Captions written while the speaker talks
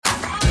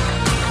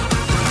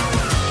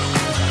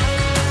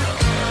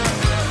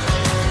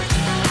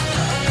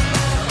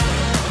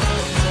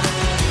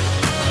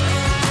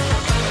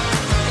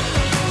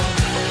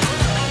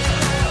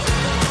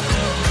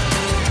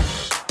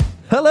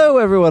Hello,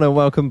 everyone, and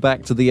welcome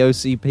back to the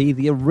OCP,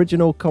 the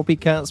Original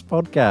Copycats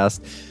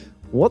podcast.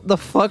 What the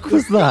fuck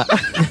was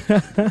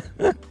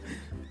that?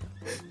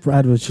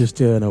 Brad was just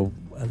doing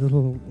a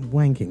little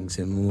wanking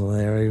symbol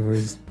there over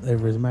his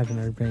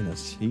imaginary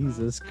penis.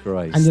 Jesus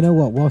Christ. And you know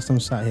what? Whilst I'm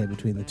sat here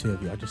between the two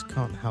of you, I just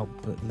can't help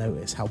but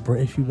notice how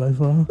British you both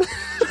are.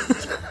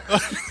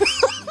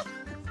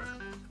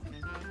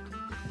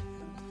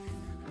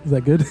 Is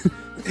that good?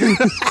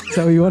 Is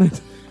that what you wanted?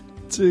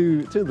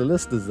 To the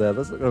listeners there,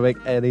 that's not going to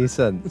make any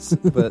sense.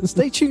 But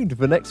stay tuned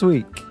for next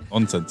week.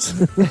 Nonsense.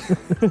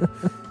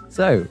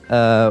 So,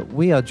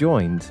 we are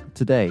joined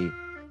today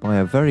by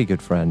a very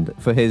good friend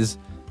for his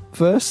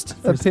first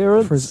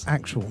appearance. For his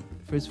actual.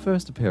 For his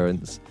first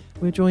appearance,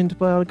 we're joined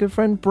by our good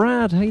friend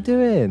Brad. How you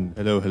doing?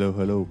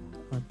 Hello.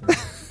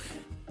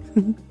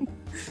 We're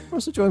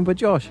also joined by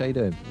Josh. How you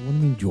doing? What do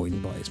you mean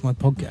joined by? It's my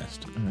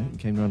podcast. All right, you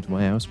came round to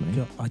my house, mate.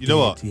 You know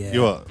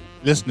what?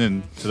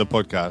 Listening to the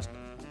podcast,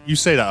 you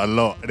say that a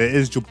lot, and it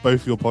is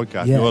both your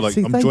podcast. Yeah. You're like,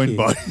 See, I'm joined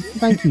by.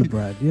 Thank you,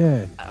 Brad.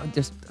 Yeah. I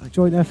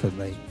Joint effort,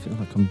 mate. feel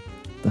like I'm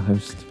the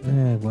host.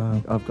 Yeah,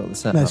 wow. I've got the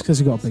setup. No, it's because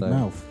you've got a big so-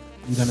 mouth.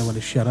 You don't know when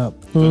to shut up.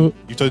 You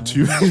don't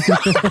too.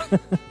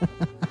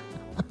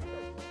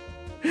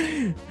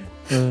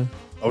 I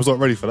was not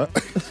ready for that.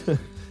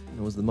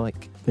 That was the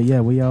mic. But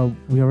yeah, we are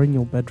in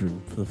your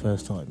bedroom for the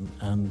first time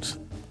and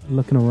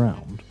looking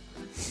around.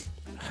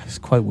 It's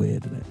quite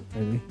weird, isn't it?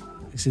 Really,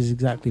 this is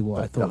exactly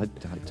what I thought. I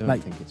don't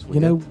Like, think it's weird. You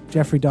know,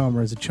 Jeffrey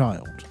Dahmer as a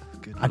child.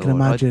 Good I can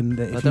Lord, imagine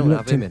that I if you don't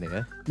looked have him in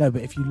here. no,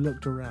 but if you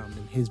looked around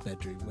in his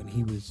bedroom when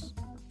he was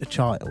a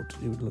child,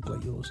 it would look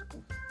like yours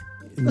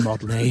in the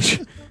modern age.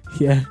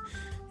 Yeah.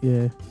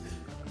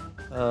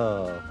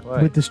 Oh,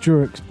 right. With the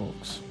Sturix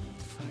box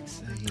Fuck's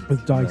sake.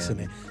 with dice in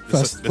it.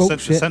 First, The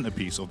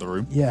centerpiece of the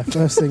room. Yeah,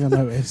 first thing I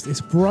noticed,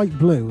 it's bright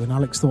blue, and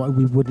Alex thought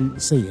we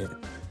wouldn't see it.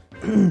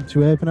 Should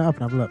we open it up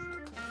and have a look?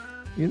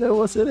 You know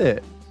what's in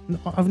it? No,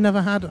 I've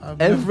never had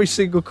Every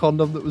single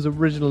condom that was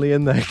originally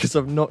in there because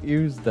I've not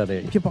used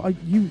any. Yeah, but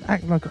you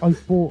act like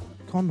I've bought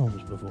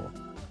condoms before.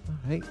 All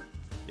right.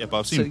 Yeah, but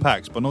I've seen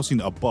packs, but not seen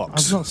a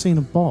box. I've not seen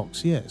a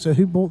box yet. So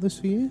who bought this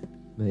for you?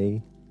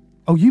 Me.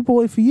 Oh, you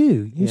bought it for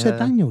you. You said Yeah.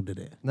 Daniel did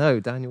it. No,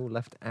 Daniel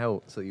left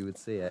out so you would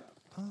see it.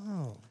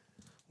 Oh.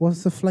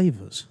 What's the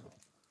flavours?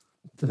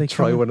 Do they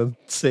Try come- one and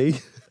see.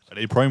 Are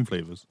they prime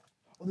flavors?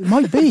 It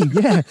might be,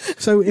 yeah.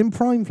 So in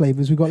prime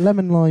flavours, we've got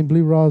lemon, lime,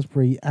 blue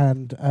raspberry,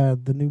 and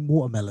the new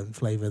watermelon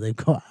flavour they've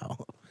got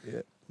out.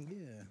 Yeah. Yeah.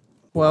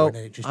 Well,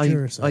 Or just I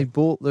Duracell.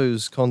 bought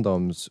those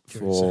condoms for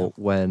Duracell.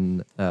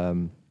 when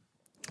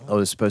I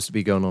was supposed to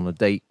be going on a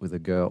date with a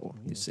girl,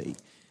 you see.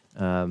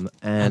 And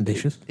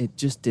Ambitious. it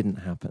just didn't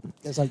happen.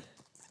 There's like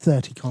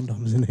 30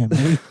 condoms in here,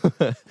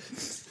 mate.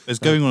 There's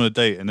going on a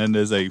date, and then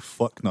there's a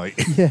fuck night.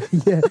 yeah.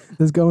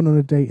 There's going on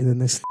a date and then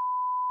there's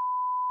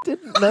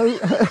Didn't know.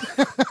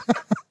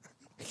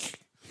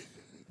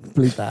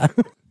 bleep that.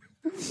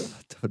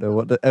 Don't know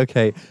what.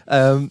 Okay.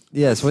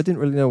 Yeah. So I didn't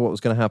really know what was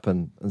going to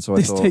happen, and so I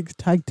This thought, takes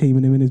tag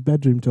teaming him in his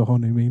bedroom to a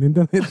honey meaning,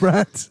 doesn't it,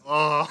 Brad?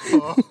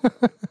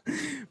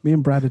 Me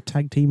and Brad are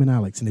tag teaming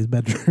Alex in his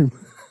bedroom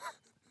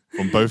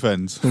From both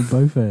ends. on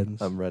both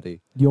ends. I'm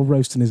ready. You're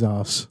roasting his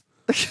ass.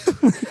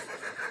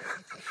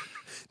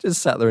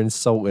 Just sat there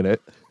insulting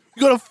it.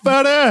 You got a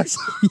fat ass!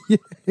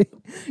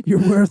 You're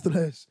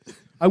worthless.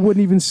 I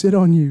wouldn't even sit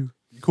on you.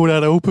 You call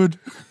that open?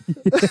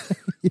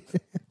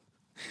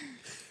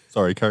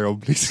 Sorry, carry on,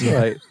 please.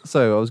 Right.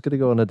 So I was going to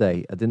go on a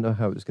date. I didn't know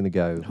how it was going to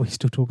go. Are we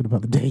still talking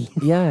about the date?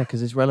 Yeah,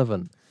 because it's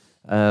relevant.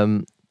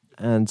 And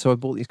so I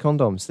bought these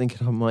condoms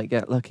thinking I might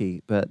get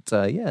lucky. But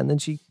yeah, and then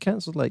she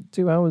cancelled like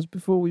 2 hours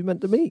before we meant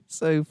to meet.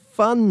 So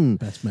fun.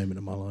 Best moment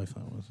of my life,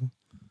 that was.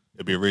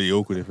 It'd be really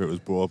awkward if it was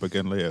brought up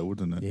again later,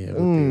 wouldn't it? Yeah, it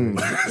would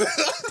be really-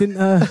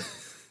 Didn't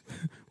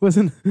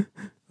wasn't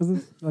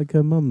like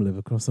her mum live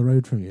across the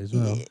road from you as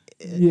well?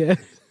 Yeah.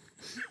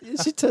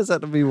 She turns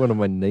out to be one of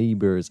my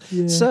neighbours.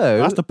 Yeah. So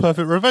That's the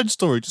perfect revenge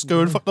story. Just go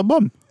and fuck the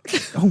mum.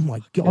 Oh my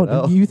god!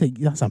 hell. You think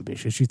that's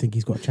ambitious? You think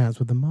he's got a chance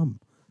with the mum?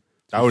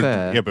 That would,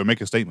 fair. yeah, but make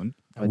a statement.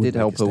 I did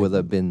help her with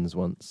her bins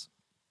once.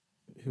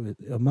 Who?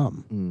 Her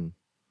mum? Mm.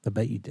 I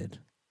bet you did.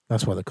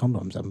 That's why the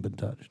condoms haven't been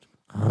touched.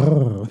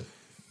 Oh.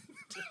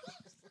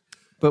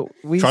 But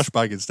we Trash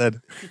bag instead.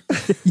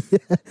 Yeah.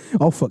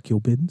 I'll fuck your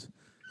bins.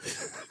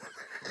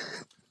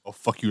 I'll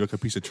fuck you like a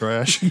piece of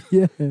trash.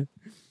 Yeah.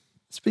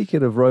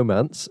 Speaking of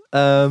romance,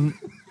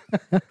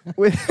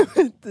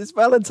 it's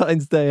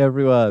Valentine's Day,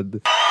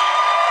 everyone.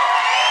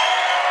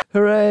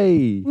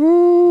 Hooray!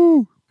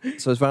 Woo!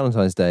 So it's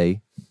Valentine's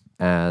Day,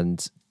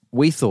 and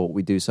we thought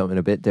we'd do something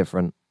a bit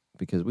different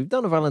because we've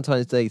done a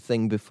Valentine's Day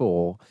thing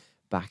before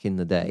back in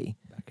the day.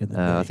 Back in the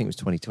day. I think it was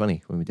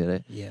 2020 when we did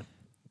it. Yeah.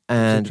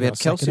 And we Our had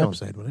Kelsey second on.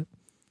 episode, wasn't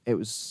it? It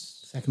was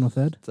Second or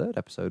third? third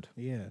episode.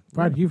 Yeah.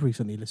 Brad, you've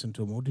recently listened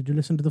to them all. Did you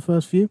listen to the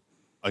first few?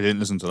 I didn't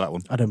listen to that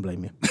one. I don't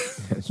blame you.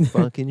 It's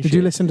fucking Did shit.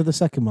 you listen to the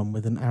second one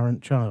with an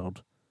errant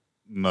child?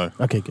 No.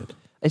 Okay, good.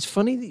 It's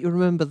funny that you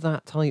remember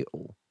that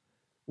title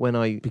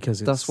when Because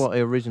that's what I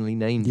originally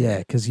named Yeah,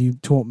 it. because you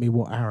taught me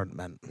what errant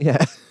meant.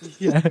 Yeah.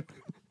 Yeah.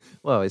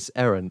 Well, it's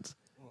errant.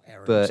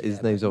 but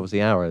his name's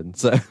obviously Aaron.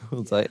 So I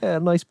was like, yeah,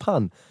 nice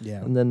pun.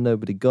 Yeah. And then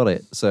nobody got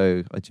it.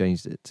 So I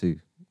changed it to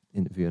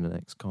interviewing an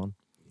ex-con.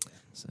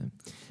 So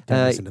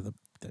Don't listen to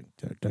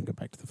don't go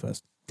back to the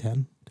first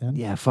 10.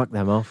 yeah, fuck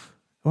them off.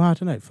 Well, I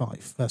don't know, 5.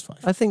 First 5.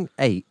 I think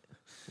 8.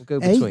 We'll go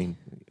 8? between.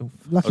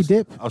 Lucky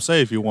dip. I'll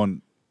say if you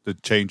want the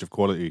change of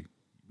quality,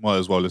 might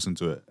as well listen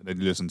to it and then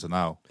you listen to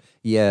now.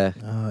 Yeah.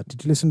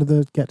 Did you listen to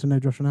the Get to Know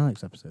Josh and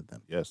Alex episode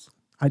then? Yes.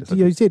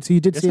 You did. So you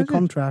did Yes, see I a did.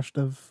 contrast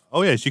of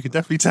Oh yes, you could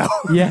definitely tell.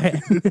 yeah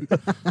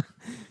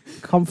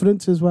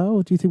confidence as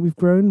well. Do you think we've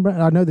grown?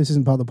 I know this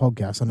isn't part of the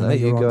podcast. I know No,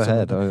 you're you on go some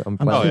ahead. of the- I'm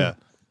I'm Oh proud. yeah.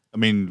 I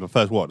mean, the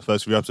first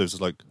few episodes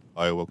is like,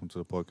 "Hi, welcome to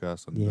the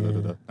podcast." And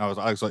Yeah. I was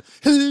like,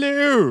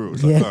 "Hello."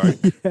 It's like, Yeah. all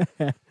right.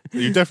 Yeah.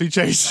 You definitely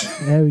changed.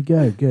 There we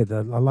go. Good.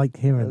 I like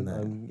hearing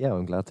that. Yeah,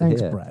 I'm glad to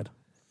Thanks, hear. Brad.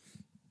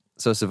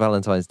 So it's a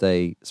Valentine's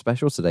Day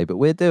special today, but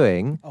we're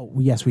doing... Oh,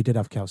 yes, we did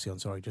have Kelsey on.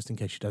 Sorry, just in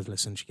case she does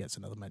listen, she gets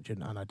another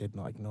mention. And I did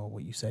not ignore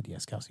what you said.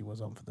 Yes, Kelsey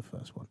was on for the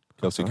first one.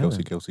 Kelsey.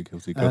 Kelsey.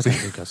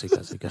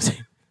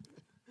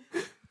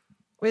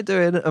 We're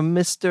doing a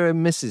Mr.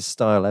 and Mrs.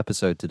 style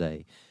episode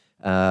today.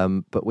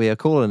 But we are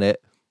calling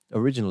it,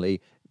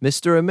 originally,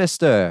 Mr. and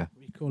Mr.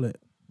 We call it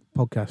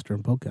podcaster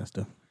and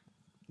podcaster.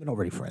 We're not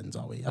really friends,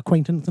 are we?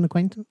 Acquaintance and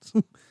acquaintance?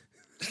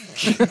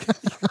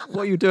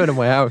 What are you doing in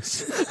my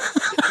house?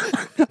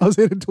 I was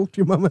here to talk to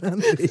your mum and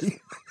Andy.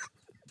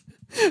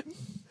 To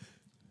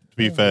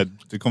be fair,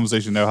 the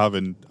conversation they're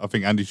having, I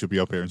think Andy should be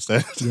up here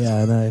instead.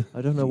 Yeah, I know.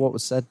 I don't know what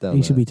was said down He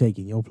there. should be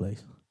taking your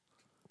place.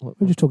 What-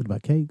 We're just talking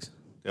about cakes.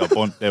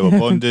 They were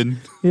bonding.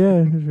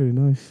 Yeah, it was really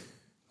nice.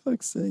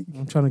 Fuck's sake.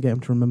 I'm trying to get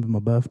him to remember my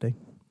birthday.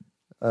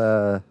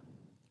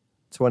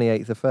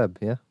 28th of Feb,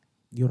 yeah?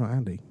 You're not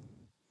Andy,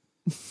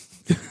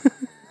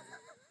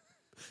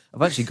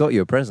 I've actually got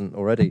you a present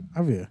already.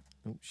 have you?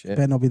 Oh, shit.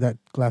 Better not be that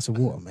glass of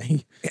water,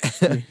 mate.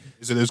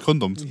 Is it those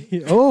condoms?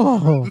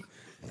 Oh,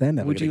 they're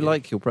never Would gonna you get-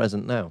 like your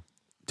present now?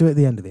 do it at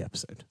the end of the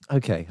episode?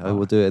 Okay, I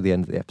will do it at the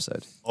end of the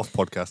episode. Off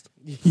podcast.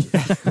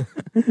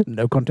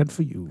 No content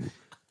for you.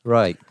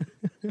 Right.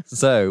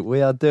 So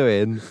we are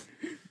doing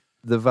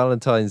the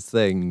Valentine's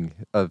thing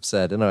I've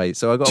said. And all right,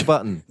 so I got a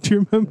button. Do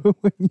you remember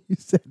when you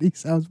said he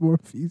sounds more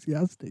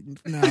enthusiastic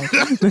now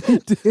than he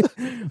did?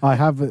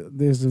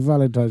 There's a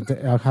Valentine's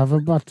Day. I have a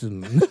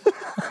button.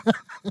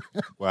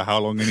 Well, how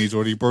long and he's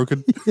already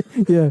broken?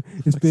 Yeah,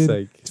 it's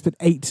been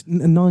sake.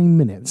 9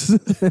 minutes.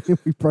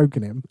 We've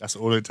broken him. That's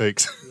all it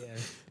takes.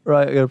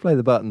 Right, I'm going to play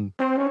the button.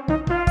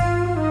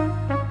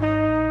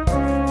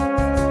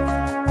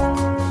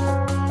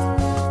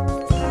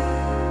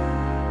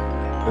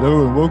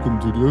 Hello and welcome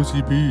to the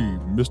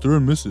OCP, Mr.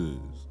 and Mrs.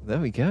 There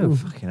we go.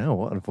 Fucking hell,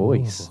 what a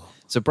voice.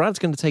 So Brad's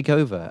going to take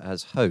over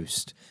as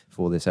host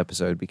for this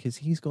episode because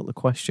he's got the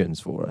questions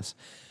for us.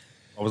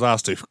 I was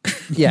asked to.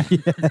 Yeah.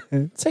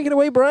 Take it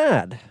away,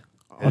 Brad.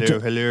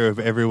 Hello,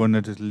 everyone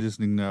that is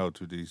listening now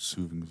to the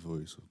soothing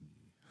voice of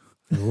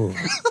me.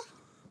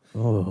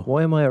 Oh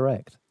Why am I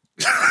erect?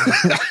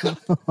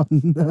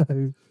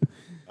 no.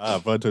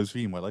 Valentine's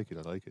theme. I like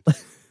it.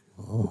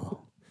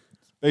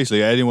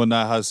 Basically, anyone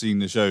that has seen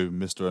the show,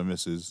 Mr. and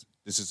Mrs.,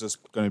 this is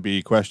just going to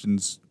be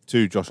questions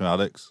to Josh and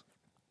Alex.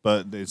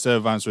 But instead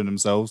of answering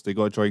themselves, they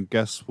got to try and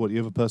guess what the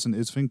other person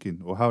is thinking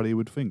or how they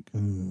would think.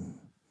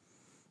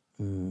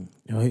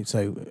 Right,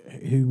 so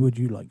who would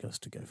you like us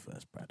to go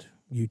first, Brad?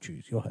 You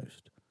choose, your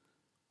host.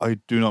 I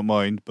do not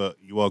mind, but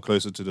you are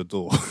closer to the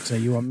door. So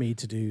you want me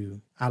to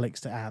do Alex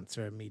to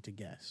answer and me to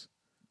guess?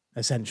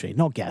 Essentially,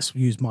 not guess,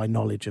 use my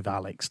knowledge of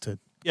Alex to...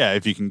 Yeah,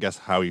 if you can guess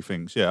how he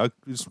thinks. Yeah,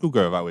 we'll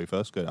go that way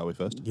first.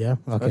 Yeah,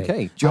 okay.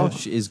 Okay,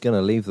 Josh is going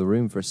to leave the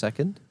room for a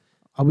second.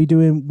 Are we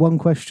doing one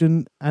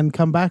question and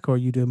come back, or are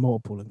you doing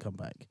multiple and come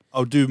back?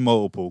 I'll do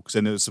multiple, because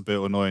then it's a bit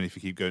annoying if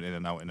you keep going in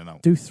and out, in and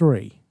out. Do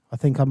 3. I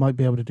think I might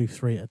be able to do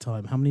 3 at a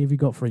time. How many have you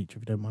got for each, if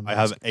you don't mind me I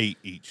have asking? 8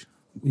 each.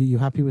 Are you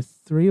happy with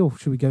 3, or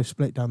should we go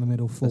split down the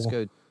middle? 4. Let's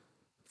go.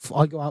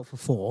 I go out for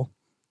 4.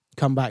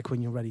 Come back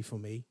when you're ready for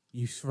me.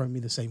 You throw me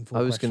the same 4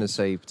 I was going to questions.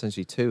 say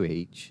potentially 2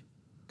 each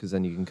because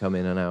then you can come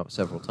in and out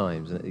several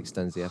times and it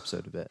extends the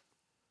episode a bit.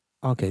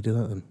 Okay, do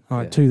that then. All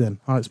right, Yeah. 2 then.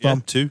 All right, Yeah,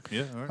 Spam. 2.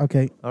 Yeah, all right.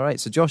 Okay. All right,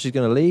 so Josh is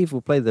going to leave.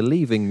 We'll play the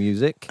leaving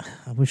music.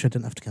 I wish I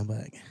didn't have to come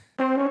back.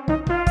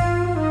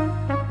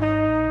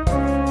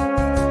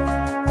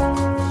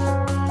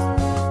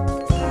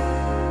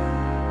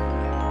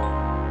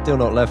 Still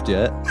not left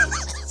yet.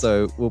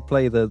 So we'll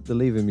play the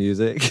leaving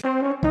music.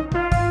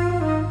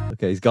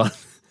 Okay, he's gone.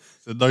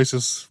 It's the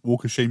nicest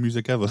walk of shame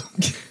music ever.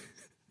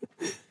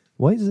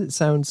 Why does it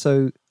sound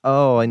so...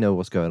 Oh, I know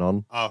what's going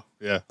on. Oh,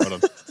 yeah,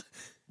 hold on.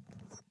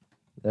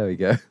 There we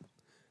go.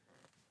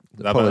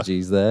 That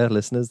Apologies there,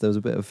 listeners. There was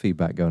a bit of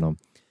feedback going on.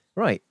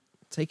 Right,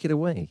 take it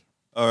away.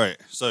 All right,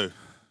 so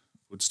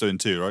we're just doing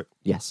 2, right?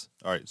 Yes.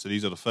 All right, so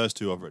these are the first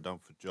 2 I've written down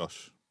for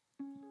Josh.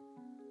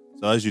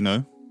 So as you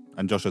know,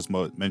 and Josh has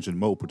mentioned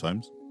multiple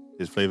times,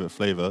 his favourite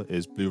flavour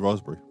is blue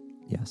raspberry.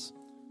 Yes.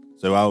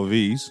 So out of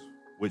these,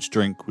 which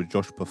drink would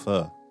Josh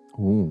prefer?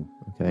 Ooh,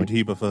 okay. Would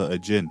he prefer a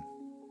gin,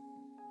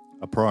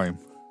 a prime,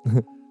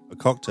 a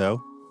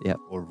cocktail, Yep.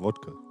 or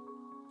vodka?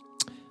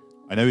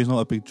 I know he's not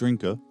a big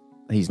drinker,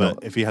 He's but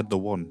not. if he had the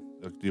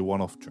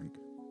one-off drink.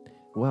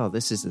 Well,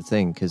 this is the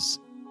thing, because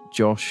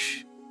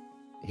Josh,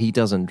 he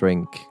doesn't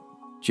drink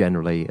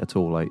generally at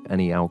all, like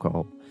any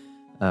alcohol,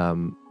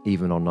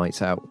 even on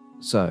nights out.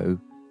 So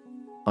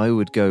I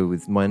would go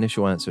with, my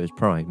initial answer is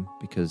Prime,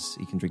 because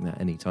he can drink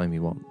that any time he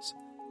wants.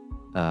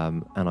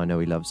 And I know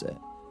he loves it.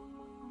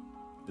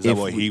 Is that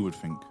what he would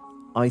think?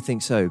 I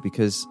think so,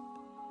 because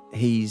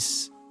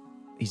he's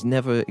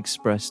never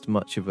expressed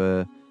much of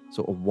a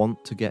sort of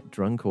want to get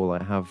drunk or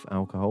like have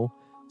alcohol,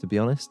 to be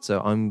honest.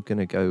 So I'm going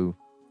to go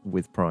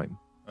with Prime.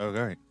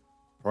 Okay.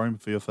 Prime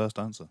for your first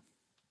answer.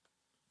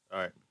 All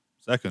right.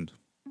 Second.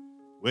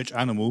 Which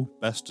animal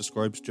best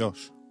describes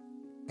Josh?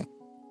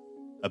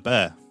 A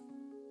bear.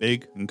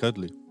 Big and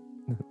cuddly.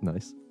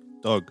 Nice.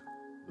 Dog.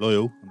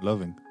 Loyal and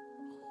loving.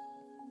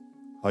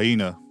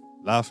 Hyena.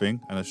 Laughing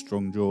and a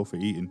strong jaw for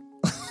eating.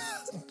 I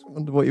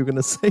wonder what you were going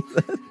to say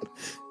then.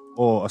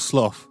 Or a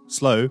sloth.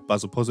 Slow but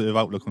has a positive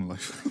outlook on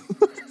life.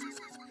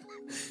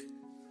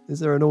 Is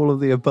there an all of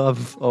the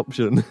above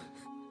option?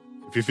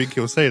 If you think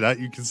he'll say that,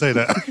 you can say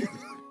that.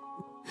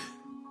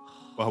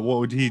 But what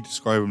would he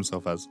describe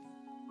himself as?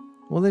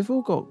 Well, they've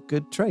all got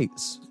good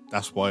traits.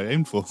 That's what I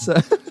aimed for. So,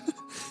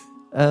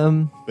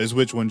 But it's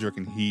which one do you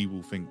reckon he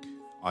will think,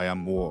 I am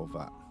more of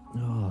that?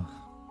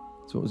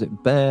 so what was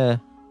it? Bear.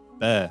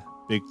 Bear,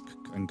 big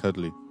and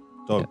cuddly.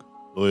 Dog,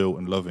 loyal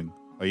and loving.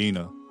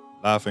 Hyena,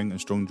 laughing and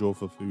strong jaw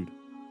for food.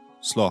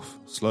 Sloth,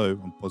 slow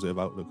and positive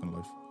outlook on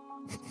life.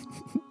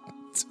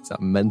 Is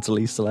that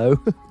mentally slow?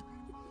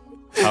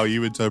 How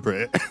you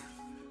interpret it?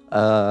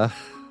 Oh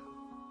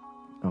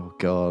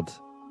God.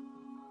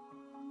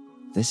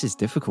 This is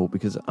difficult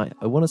because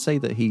I want to say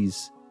that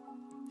he's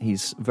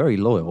very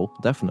loyal,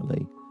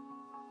 definitely.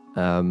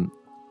 I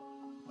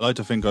like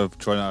to think I've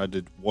tried to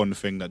add one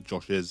thing that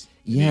Josh is.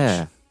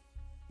 Yeah. Each.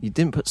 You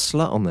didn't put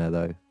slut on there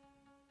though.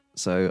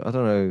 So I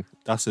don't know.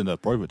 That's in a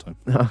private time.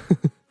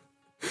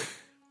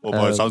 Well,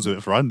 by the sounds of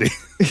it for Andy.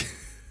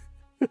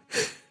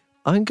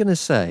 I'm gonna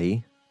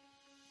say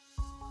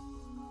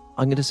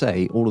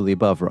all of the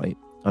above, right?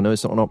 I know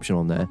it's not an option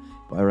on there,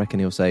 but I reckon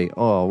he'll say,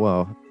 oh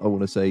well, I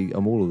want to say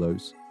I'm all of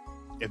those.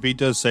 If he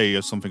does say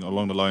something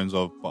along the lines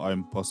of, but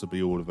I'm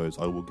possibly all of those,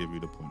 I will give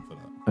you the point for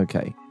that.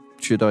 Okay.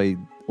 Should I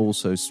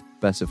also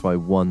specify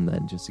one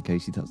then, just in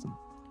case he doesn't?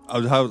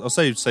 I'll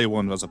say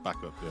one as a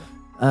backup,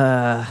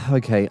 yeah.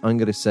 Okay, I'm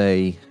going to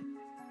say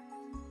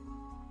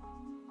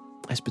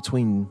it's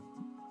between...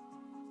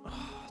 I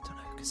don't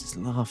know, because his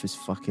laugh is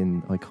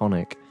fucking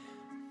iconic.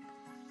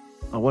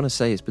 I want to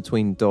say it's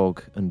between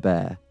dog and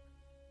bear,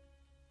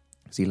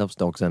 because he loves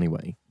dogs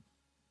anyway.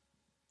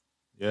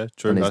 Yeah,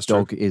 true. And his That's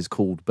dog true. is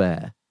called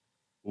Bear.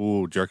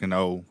 Ooh, do you reckon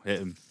that'll hit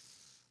him?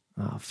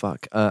 Oh,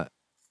 fuck. I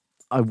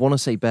want to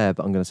say bear,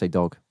 but I'm going to say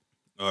dog.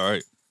 All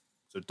right.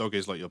 So dog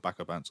is like your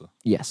backup answer.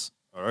 Yes.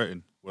 All right.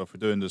 And well, if we're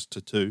doing this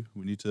to two,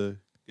 we need to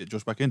get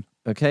Josh back in.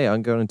 Okay,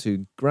 I'm going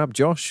to grab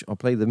Josh. I'll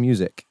play the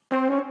music.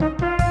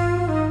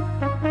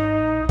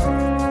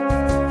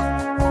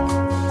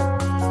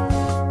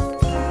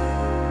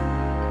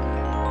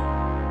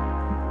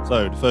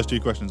 So the first two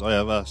questions I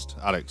have asked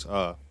Alex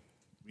are,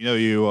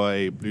 you are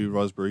a blue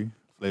raspberry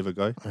flavour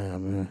guy. I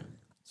am,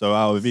 So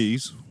out of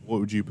these, what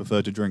would you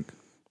prefer to drink?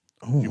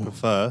 Do you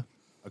prefer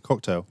a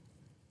cocktail,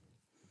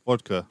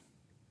 vodka,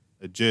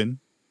 a gin,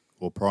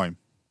 or Prime?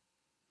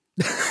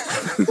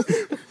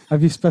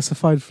 Have you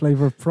specified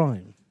flavour of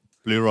Prime?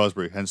 Blue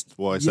raspberry, hence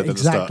what I said at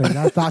exactly. the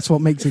start. That's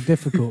what makes it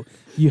difficult.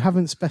 You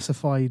haven't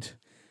specified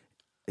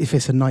if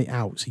it's a night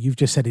out, so you've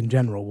just said in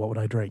general, what would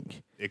I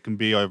drink? It can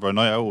be either a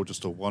night out or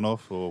just a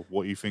one-off, or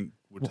what you think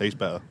would taste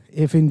better.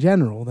 If in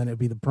general, then it would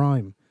be the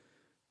Prime.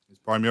 Is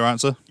Prime your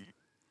answer?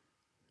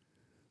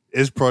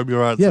 Is Prime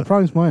your answer? Yeah,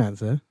 Prime's my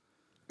answer.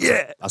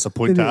 Yeah. That's a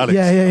point to Alex.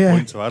 Yeah. A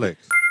point to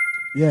Alex.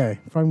 Yeah,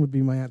 Prime would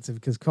be my answer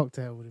because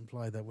cocktail would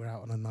imply that we're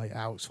out on a night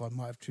out, so I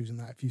might have chosen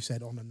that if you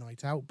said on a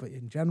night out, but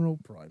in general,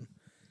 Prime.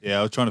 Yeah,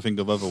 I was trying to think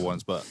of other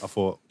ones, but I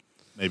thought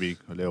maybe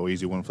a little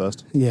easy one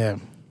first. Yeah.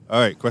 All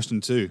right,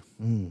 question 2.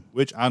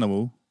 Which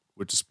animal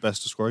would just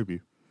best describe you?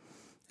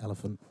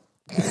 Elephant.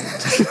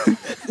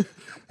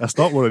 That's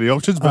not one of the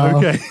options, but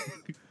okay.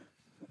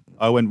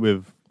 I went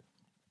with,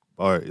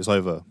 all right, it's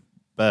either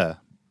bear,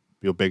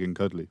 you're big and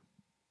cuddly.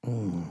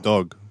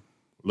 Dog,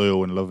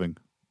 loyal and loving.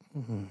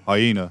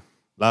 Hyena,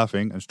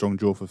 laughing and strong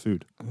jaw for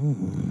food.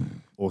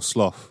 Or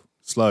sloth,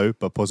 slow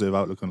but positive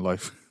outlook on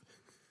life.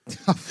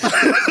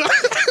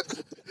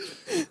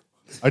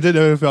 I didn't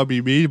know if that'd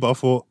be me, but I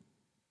thought,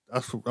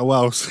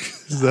 wow.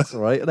 That's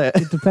all right, isn't it?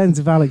 It depends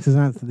if Alex has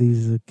answered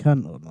these as a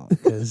cunt or not,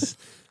 because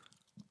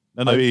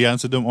No, he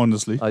answered them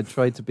honestly. I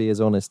tried to be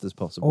as honest as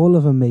possible. all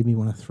of them made me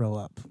want to throw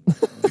up.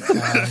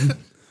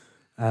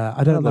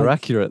 I don't They're like.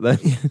 accurate then.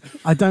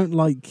 I don't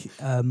like.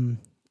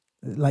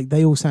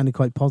 They all sounded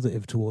quite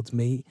positive towards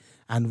me,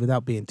 and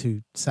without being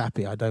too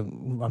sappy,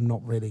 I'm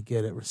not really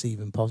good at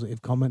receiving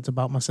positive comments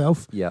about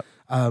myself. Yeah.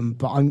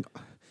 But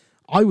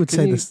I would Can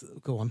say you- this.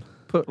 Go on.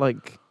 Put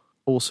like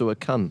also a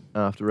cunt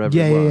after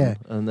everyone. Yeah.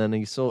 And then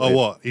he saw Oh,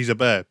 what? He's a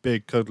bear.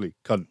 Big, cuddly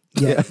cunt.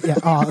 Yeah.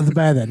 Oh, the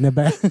bear then. The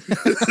bear.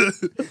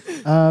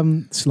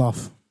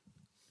 Sloth.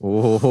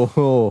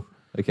 Oh,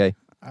 okay.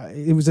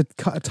 It was a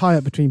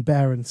tie-up between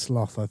bear and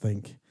sloth, I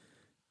think.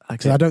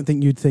 Okay. I don't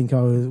think you'd think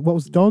I was... What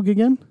was the dog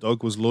again?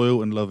 Dog was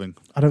loyal and loving.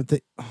 I don't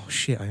think... Oh,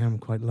 shit, I am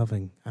quite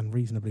loving and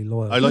reasonably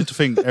loyal. I like to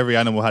think every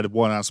animal had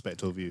one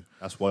aspect of you.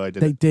 That's why I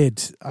did They it.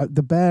 did.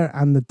 The bear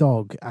and the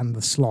dog and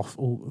the sloth,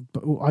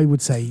 I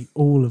would say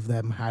all of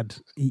them had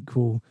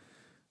equal...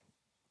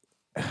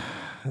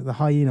 The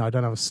hyena, I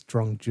don't have a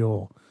strong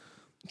jaw.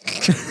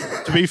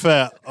 To be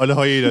fair, on the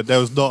hyena, there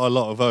was not a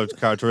lot of those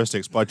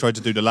characteristics, but I tried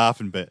to do the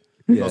laughing bit.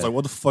 Yeah. I was like,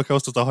 what the fuck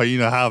else does the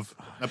hyena have?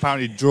 And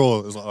apparently draw.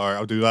 I was like, all right,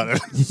 I'll do that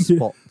then.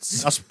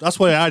 Spots. That's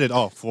why I added,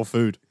 for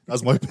food.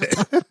 That's my bit.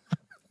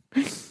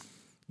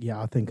 Yeah,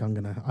 I think I'm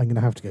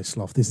gonna have to go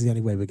sloth. This is the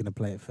only way we're gonna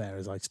play it fair,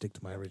 as I stick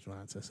to my original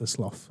answer. So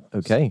sloth.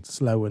 Okay.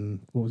 Slow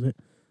and what was it?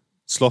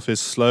 Sloth is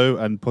slow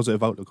and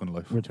positive outlook on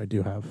life. Which I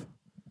do have.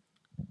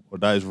 Well,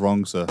 that is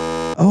wrong, sir.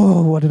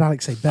 Oh, what did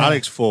Alex say? Bear.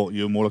 Alex thought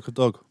you were more like a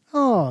dog.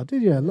 Oh,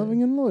 did you?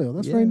 Loving and loyal.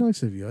 That's Yeah. very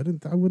nice of you.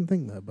 I wouldn't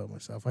think that about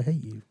myself. I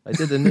hate you. I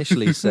did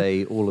initially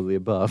say all of the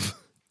above.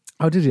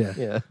 Oh, did you?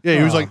 Yeah. Yeah,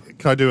 he was Oh. like,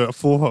 can I do a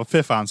fourth or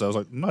fifth answer? I was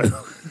like, no.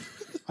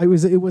 It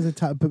was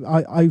a but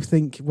I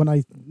think when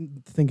I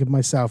think of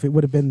myself, it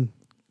would have been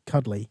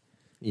cuddly.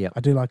 Yeah. I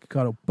do like a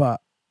cuddle, but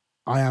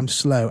I am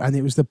slow, and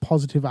it was the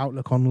positive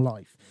outlook on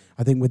life.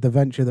 I think with the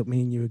venture that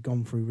me and you have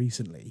gone through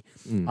recently,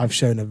 I've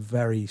shown a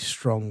very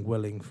strong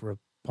willing for a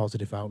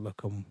positive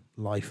outlook on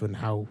life and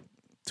how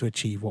to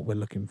achieve what we're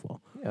looking for.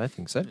 Yeah, I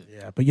think so.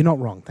 Yeah, but you're not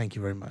wrong. Thank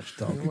you very much,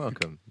 dog. You're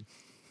welcome.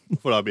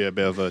 Well, that'd be a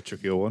bit of a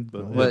trickier one.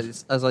 But Well,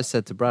 as I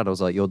said to Brad, I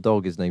was like, your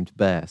dog is named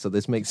Bear, so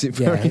this makes it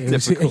very it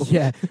was- difficult.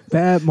 yeah,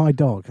 bear my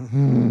dog.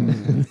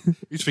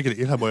 He's thinking that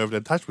you have my own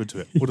attachment to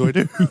it. What do I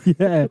do?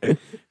 Yeah.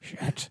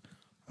 Shit.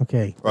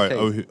 Okay. Right,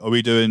 Okay. are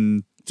we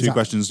doing two that-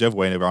 questions the other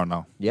way around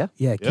now? Yeah?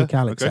 Yeah, kick Yeah,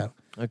 Alex okay. out.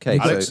 Okay,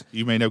 Alex, so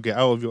you may now get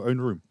out of your own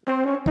room.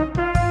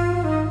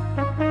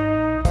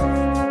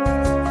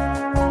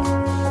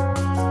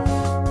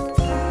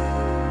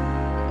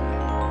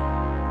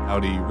 Now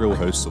the real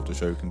hosts of the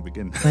show can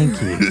begin.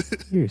 Thank you.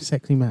 You're a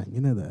sexy man.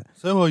 You know that.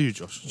 So are you,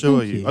 Josh. So are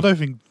Thank you. you. I don't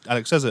think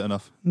Alex says it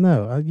enough.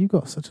 No, you've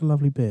got such a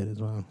lovely beard as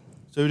well.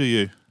 So do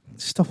you.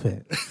 Stop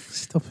it.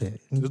 Stop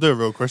it. There's no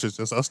real questions,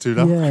 just us two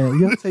now. Yeah,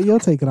 you're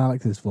taking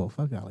Alex's fault.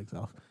 Fuck Alex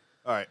off.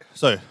 All right.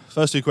 So,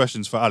 first two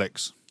questions for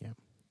Alex. Yeah.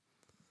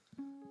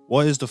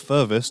 What is the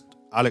furthest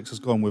Alex has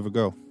gone with a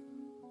girl?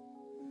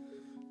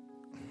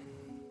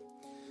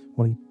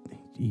 Well,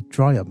 he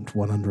triumphed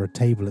one under a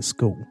table at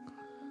school.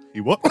 He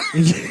what?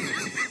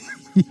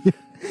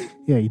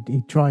 Yeah,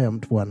 he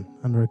triumphed one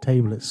under a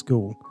table at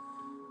school.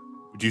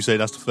 Would you say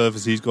that's the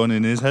furthest he's gone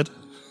in his head?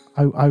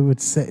 I would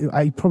say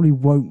I probably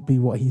won't be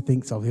what he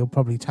thinks of. He'll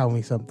probably tell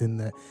me something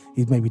that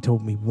he's maybe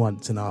told me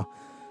once in our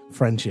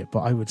friendship. But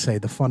I would say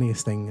the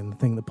funniest thing and the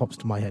thing that pops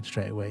to my head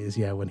straight away is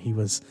when he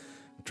was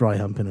dry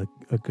humping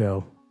a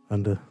girl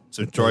under.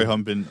 So, dry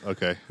humping,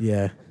 okay.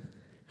 Yeah,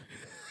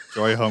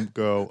 Dry hump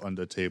girl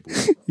under table.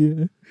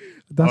 yeah.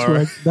 That's All where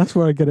right. that's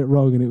where I get it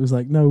wrong. And it was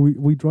like, no,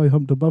 we dry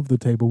humped above the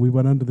table. We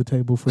went under the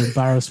table for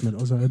embarrassment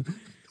or something.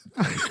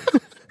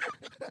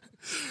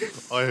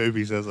 I hope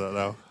he says that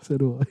now. So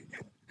do I.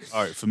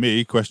 All right, for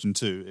me, question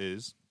 2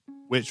 is,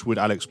 which would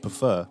Alex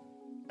prefer,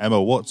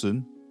 Emma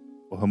Watson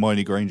or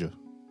Hermione Granger?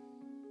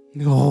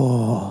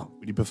 Oh,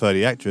 Would you prefer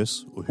the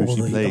actress or who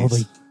she or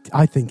plays?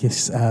 I think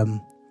it's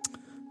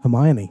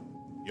Hermione.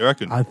 You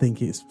reckon? I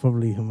think it's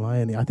probably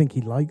Hermione. I think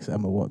he likes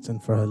Emma Watson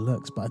for her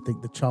looks, but I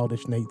think the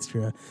childish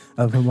nature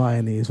of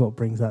Hermione is what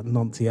brings that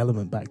Nancy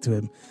element back to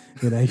him.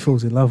 He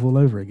falls in love all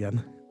over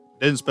again.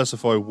 Didn't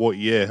specify what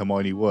year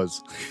Hermione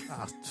was,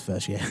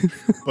 First year.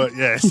 but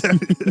yes,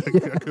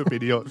 that could be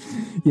the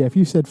option. Yeah, if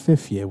you said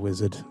 5th year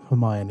wizard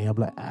Hermione, I'd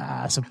be like,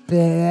 it's a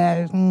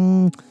bit...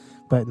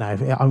 But no,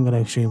 I'm going to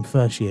assume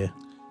 1st year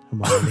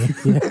Hermione.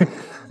 Yeah.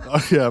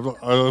 Yeah, I'm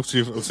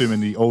obviously assuming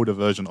the older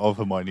version of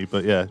Hermione,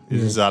 but yeah,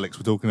 this is Alex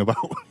we're talking about.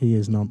 He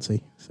is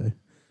Nancy, so...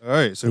 All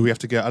right, so we have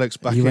to get Alex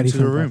back Are you ready into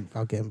for the him room. back?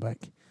 I'll get him back.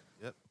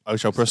 Yep. I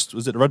shall press.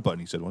 Was it the red button?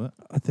 He said, wasn't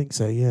it? I think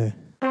so, yeah.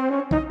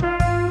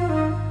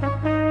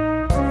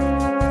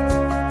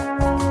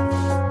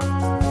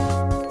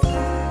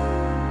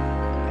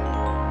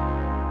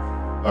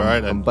 All right,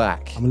 I'm then.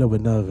 back. I'm a little bit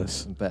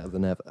nervous. Better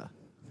than ever.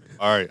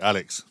 All right,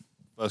 Alex.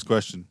 First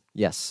question: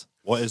 Yes.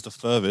 what is the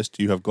furthest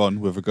you have gone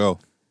with a girl?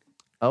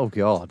 Oh,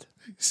 God.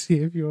 See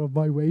if you're on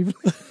my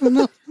wavelength or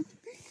not.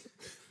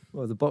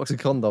 Well, the box of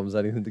condoms,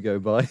 anything to go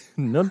by.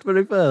 Not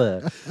very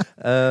further.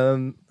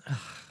 Fucking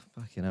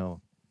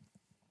hell.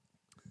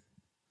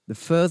 The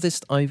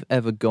furthest I've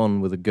ever gone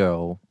with a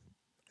girl,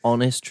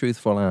 honest,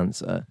 truthful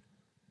answer,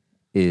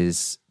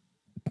 is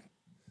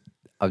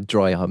I've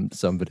dry humped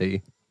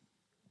somebody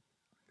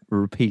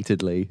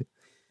repeatedly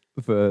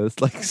for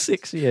like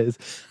 6 years.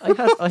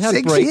 I had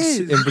 6 breaks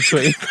years? in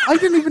between. I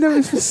didn't even know it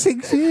was for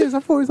 6 years.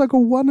 I thought it was like a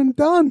one and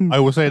done. I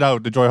will say now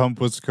the dry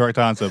hump was the correct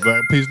answer, but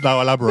please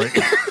now elaborate.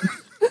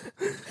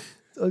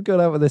 was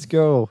going out with this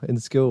girl in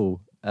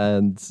school,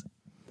 and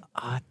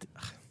I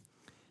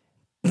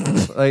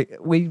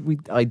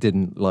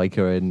didn't like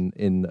her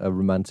in a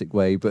romantic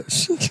way, but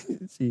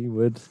she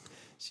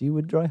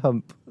would dry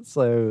hump,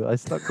 so I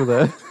stuck with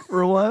her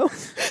for a while.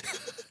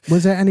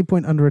 Was there any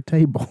point under a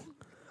table?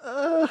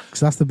 Because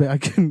that's the bit I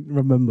can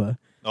remember.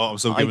 Oh, I'm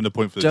still giving the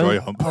point for the dry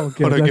hump. I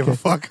don't give a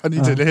fuck. I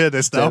need to hear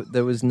this now.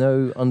 There was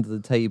no under the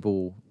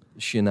table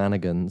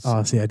shenanigans.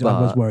 Oh, see, I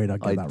was worried I'd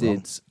get that wrong. I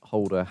did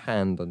hold her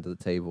hand under the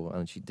table,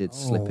 and she did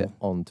slip it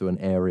onto an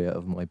area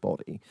of my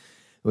body,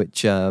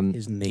 which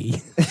his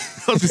knee.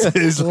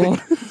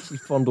 She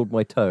fondled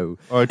my toe.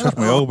 Oh, I touched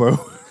my elbow.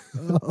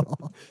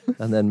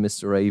 And then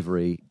Mr.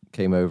 Avery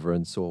came over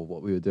and saw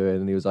what we were doing,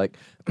 and he was like,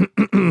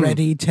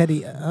 "Ready,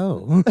 Teddy."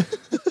 Oh.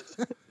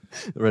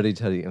 Ready,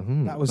 Teddy.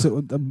 That was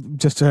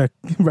just a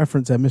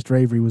reference there. Mr.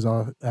 Avery was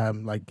our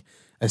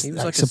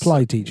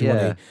supply teacher,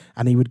 wasn't he?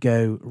 And he would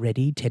go,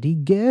 "Ready, Teddy,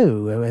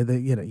 go." It was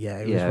really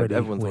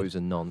everyone thought he weird. was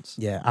a nonce.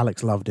 Yeah,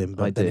 Alex loved him,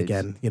 but then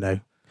again,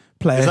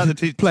 player. Is that the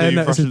teacher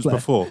you've referenced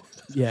before?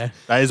 Yeah,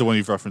 that is the one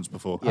you've referenced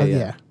before.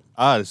 Yeah.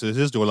 Ah, so this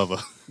is your lover.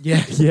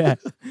 Yeah.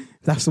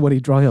 That's the one he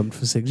dry humped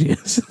for 6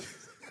 years.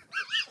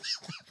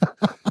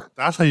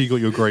 That's how you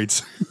got your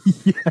grades.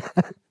 Yeah,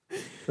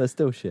 They're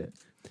still shit.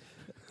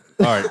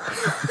 All right.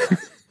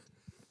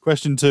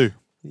 Question 2.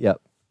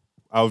 Yep.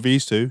 Out of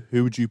these two,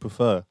 who would you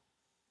prefer?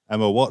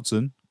 Emma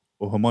Watson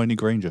or Hermione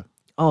Granger?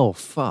 Oh,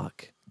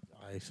 fuck.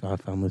 I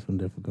found this one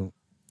difficult.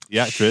 The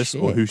actress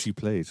Shit. or who she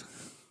played?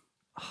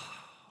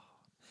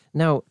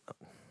 Now,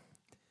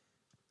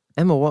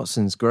 Emma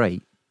Watson's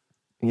great.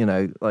 You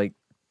know, like,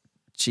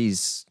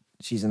 she's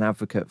an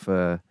advocate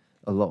for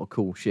a lot of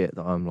cool shit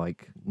that I'm,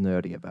 like,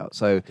 nerdy about.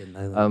 So Didn't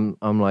know that.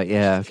 I'm like,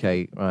 yeah,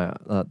 okay, right,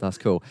 that's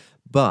cool.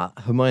 But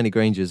Hermione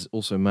Granger's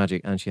also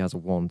magic, and she has a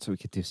wand, so we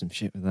could do some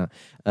shit with that.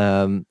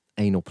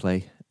 Anal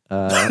play.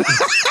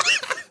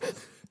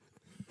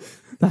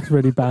 That's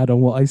really bad on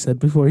what I said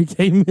before he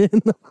came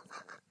in.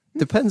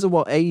 Depends on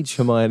what age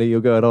Hermione you're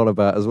going on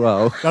about as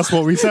well. That's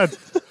what we said.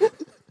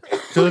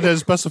 Because I didn't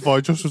specify.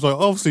 Josh was like,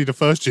 obviously the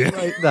first year.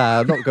 Nah,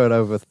 I'm not going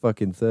over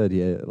fucking third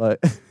year. Like,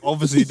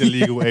 Obviously the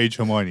legal age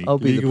Hermione. I'll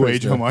be the legal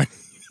age prisoner.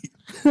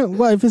 Hermione.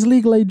 Well, if it's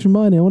legal age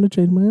Hermione, I want to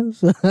change my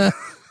answer.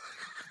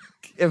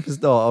 if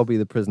it's not, I'll be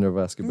the prisoner of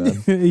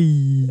Azkaban.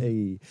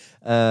 Hey.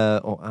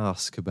 Or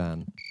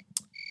Azkaban.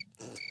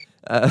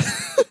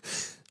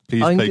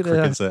 Please play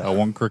crickets there. I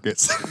want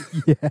crickets.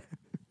 Yeah.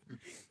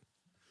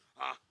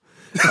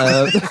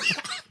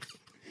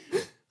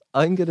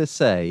 I'm going to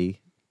say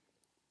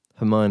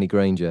Hermione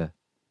Granger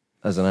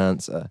as an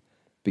answer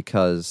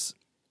because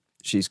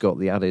she's got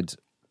the added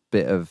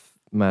bit of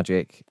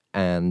magic,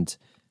 and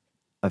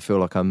I feel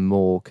like I'm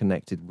more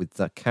connected with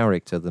that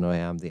character than I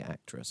am the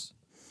actress.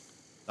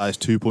 That is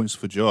 2 points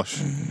for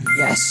Josh.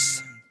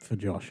 Yes! For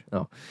Josh.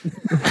 Oh.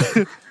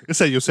 You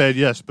say you're saying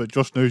yes, but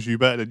Josh knows you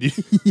better than you.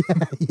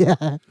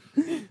 Yeah.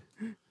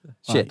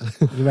 Shit.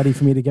 Right. You ready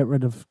for me to get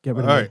rid of All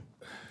right.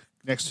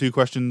 Next 2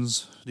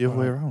 questions the other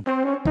way around.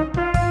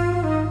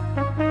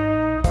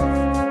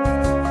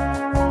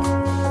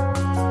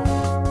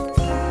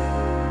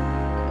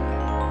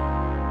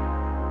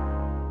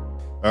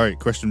 All right,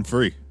 question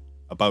 3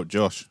 about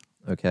Josh.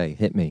 Okay,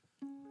 hit me.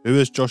 Who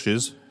is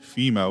Josh's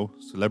female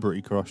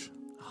celebrity crush?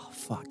 Oh,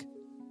 fuck.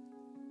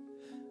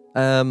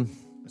 I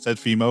said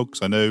female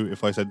because I know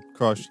if I said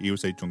crush, he would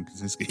say John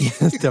Krasinski.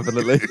 Yes,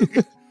 definitely.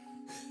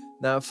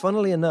 Now,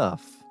 funnily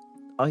enough,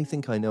 I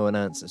think I know an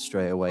answer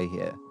straight away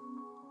here.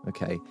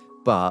 Okay,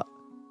 but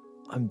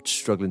I'm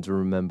struggling to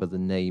remember the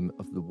name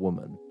of the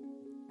woman.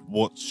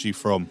 What's she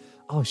from?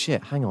 Oh,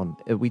 shit, hang on.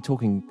 Are we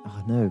talking...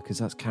 Oh, no, because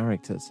that's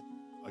characters.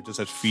 I just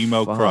said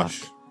female Fuck.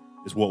 crush.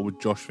 Is what would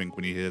Josh think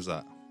when he hears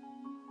that?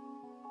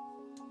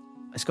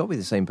 It's got to be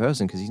the same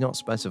person because he's not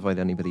specified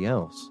anybody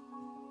else.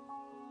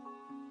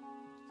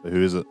 So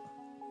who is it?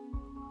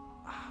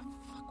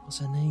 Fuck, what's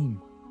her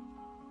name?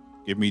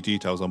 Give me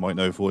details, I might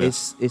know for you.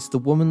 It's the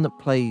woman that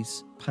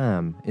plays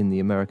Pam in The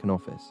American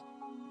Office.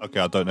 Okay,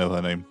 I don't know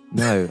her name.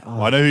 No.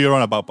 Well, I know who you're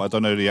on about, but I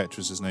don't know the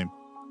actress's name.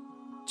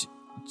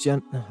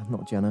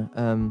 Not Jenna.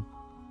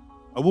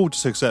 I will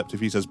just accept if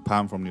he says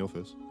Pam from The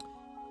Office.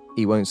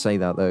 He won't say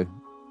that, though.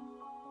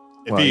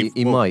 If Well,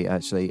 he might,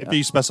 actually. If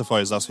he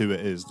specifies that's who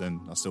it is,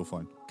 then that's still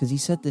fine. Because he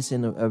said this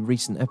in a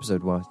recent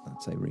episode. Well,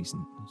 I'd say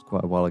recent. It was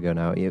quite a while ago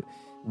now.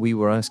 We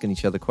were asking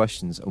each other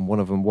questions, and one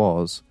of them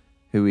was,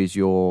 who is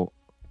your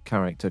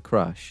character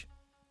crush?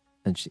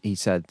 And he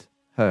said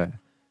her.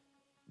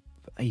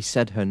 He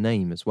said her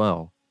name as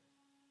well.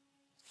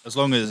 As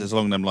long as it's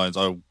along them lines,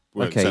 I will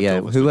accept Okay, yeah. it,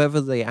 obviously. Whoever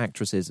the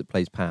actress is that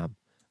plays Pam.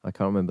 I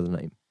can't remember the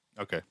name.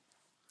 Okay.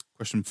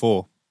 Question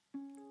 4.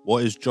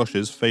 What is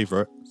Josh's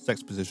favourite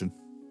sex position?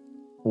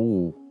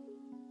 Oh,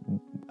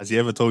 Has he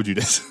ever told you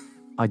this?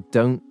 I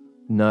don't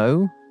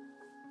know.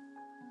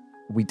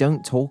 We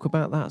don't talk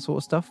about that sort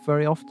of stuff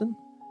very often.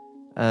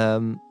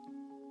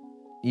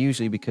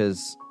 Usually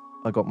because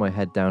I got my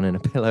head down in a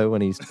pillow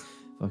when he's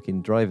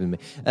fucking driving me.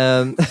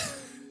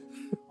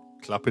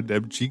 Clapping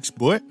them cheeks,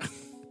 boy.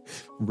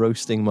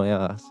 Roasting my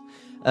ass.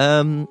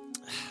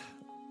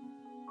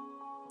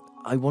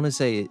 I want to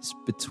say it's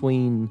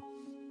between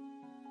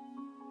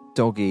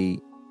doggy,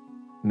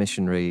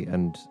 missionary,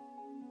 and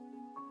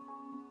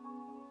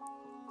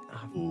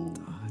Ooh.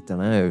 I don't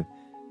know.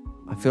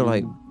 I feel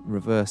like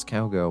reverse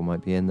cowgirl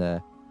might be in there.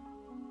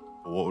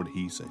 What would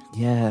he say?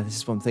 Yeah, this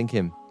is what I'm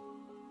thinking.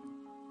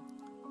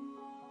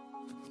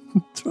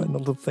 Trying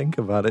not to think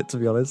about it, to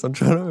be honest. I'm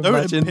trying to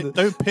imagine.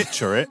 Don't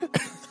picture it.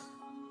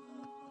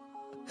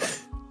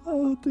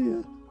 Oh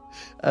dear.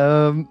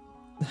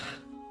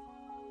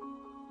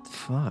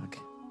 Fuck.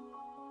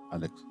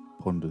 Alex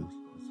ponders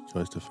as he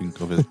tries to think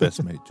of his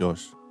best mate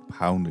Josh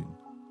pounding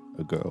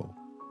a girl.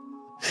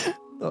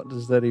 Not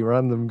just any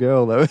random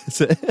girl, though, is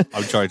it?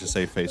 I'm trying to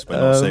save face by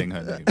not saying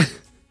her name,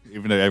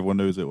 even though everyone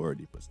knows it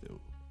already. But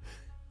still.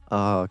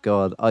 Oh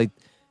God, I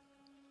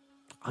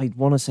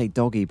want to say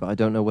doggy, but I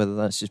don't know whether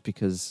that's just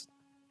because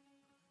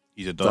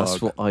He's a dog.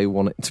 that's what I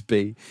want it to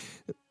be.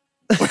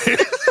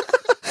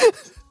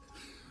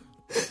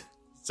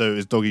 So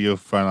is doggy your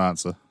final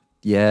answer?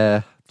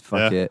 Yeah,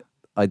 fuck Yeah. it.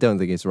 I don't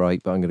think it's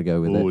right, but I'm going to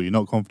go with Oh, it. you're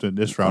not confident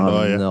this round,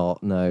 are I'm you?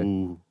 not, no.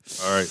 Ooh.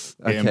 All right,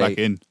 get him Okay. back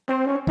in.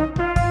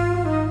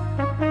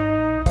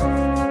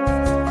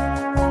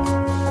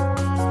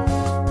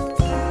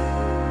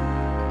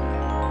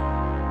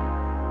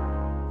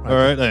 All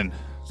right then.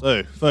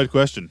 So, third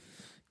question.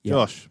 Yeah.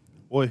 Josh,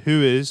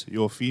 who is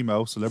your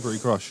female celebrity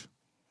crush?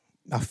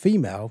 A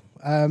female.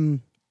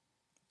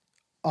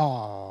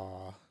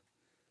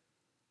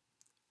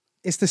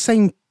 It's the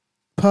same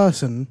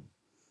person.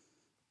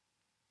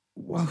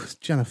 Well, it's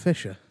Jenna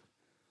Fisher.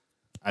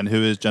 And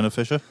who is Jenna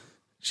Fisher?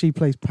 She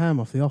plays Pam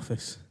off The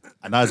Office.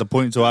 And that is a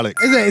point to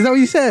Alex. Is it? Is that what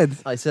you said?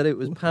 I said it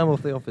was Pam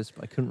off The Office,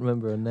 but I couldn't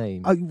remember her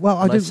name. I And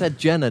I didn't. said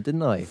Jenna,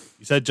 didn't I?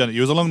 You said Jenna.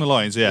 You was along the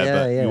lines,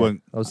 but you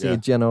weren't. I was seeing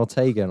Jenna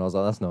Ortega, and I was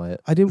like, that's not it.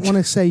 I didn't want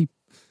to say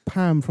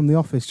Pam from The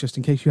Office just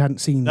in case you hadn't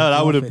seen. No, that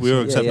The would have. Office. We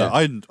would accept Yeah,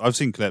 that. I've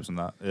seen clips and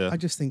that. Yeah. I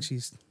just think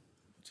she's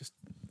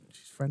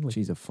friendly.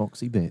 She's a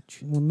foxy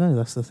bitch. Well, no,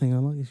 that's the thing I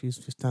like. She's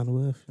just down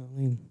to earth. You know what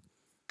I mean?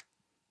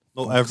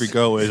 Not every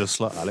girl is a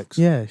slut, Alex.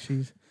 Yeah,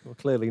 she's. Well,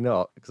 clearly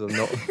not, because I've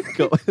not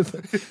got with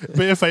her.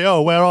 But if they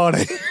are, where are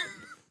they?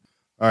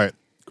 All right.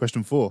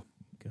 Question 4.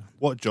 Go on.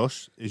 What,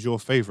 Josh, is your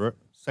favourite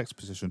sex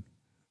position?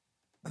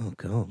 Oh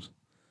God,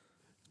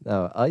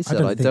 No, I said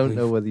don't I think don't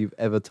know we've- whether you've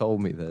ever told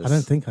me this. I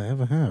don't think I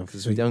ever have.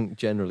 Because we don't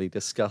generally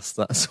discuss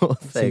that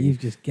sort of So thing. you've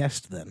just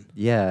guessed then.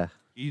 Yeah.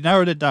 He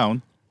narrowed it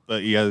down,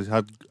 but he has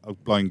had a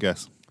blind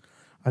guess.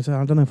 I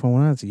don't know if I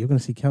want to answer. You're going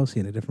to see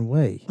Kelsey in a different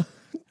way.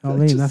 I I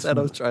mean, just that's said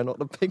I was trying not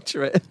to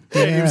picture it.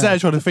 Yeah, he was there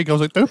trying to think. I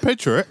was like, don't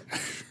picture it.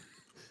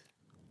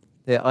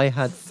 Yeah, I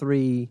had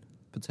 3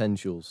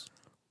 potentials.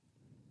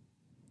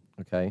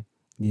 Okay.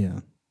 Yeah.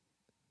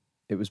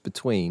 It was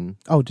between.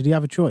 Oh, did he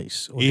have a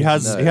choice? Or He did-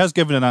 has No. he has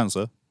given an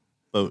answer,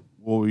 but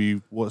what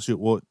in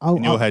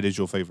your head is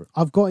your favourite?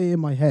 I've got it in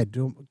my head.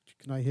 Can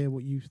I hear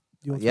what your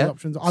 3 Yeah.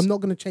 options? I'm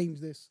not going to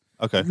change this.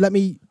 Okay. Let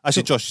me.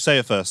 Actually, Josh, say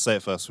it first. Say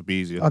it first would be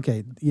easier.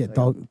 Okay. Yeah.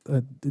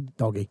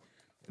 Doggy.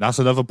 That's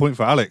another point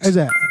for Alex. Is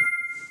it?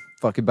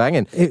 Fucking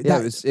banging.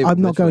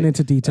 I'm not going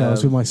into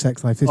details with my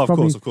sex life. It's Oh, of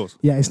probably, course, of course.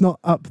 Yeah, it's not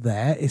up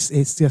there. It's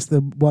just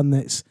the one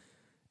that's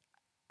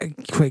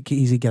quick,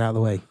 easy, get out of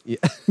the way. Yeah.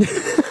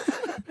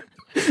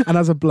 And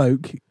as a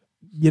bloke,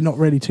 you're not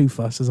really too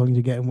fussed as long as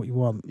you're getting what you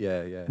want.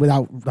 Yeah, yeah.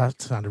 That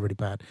sounded really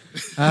bad.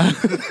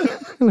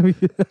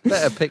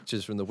 Better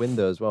pictures from the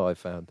window as well, I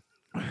found.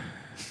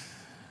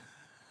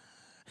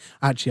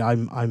 Actually,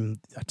 I'm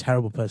a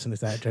terrible person to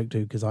say that joke to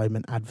because I'm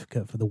an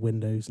advocate for the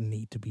windows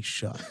need to be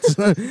shut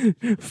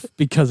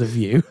because of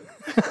you.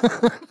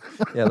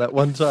 Yeah, that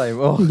one time.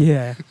 Oh,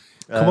 Yeah.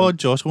 Come on,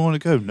 Josh, we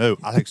want to go. No,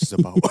 Alex is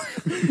about.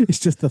 It's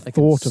just the can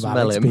thought of smell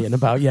Alex him. being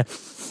about, yeah.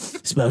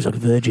 Smells like a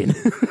virgin.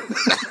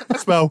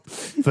 Smell.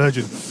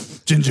 Virgin.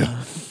 Ginger.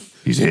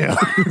 He's here.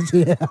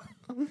 Yeah.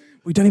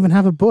 We don't even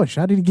have a bush.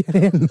 How did he get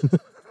in?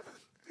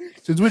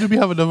 Since when did we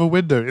have another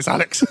window? It's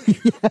Alex.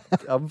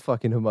 I'm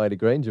fucking Hermione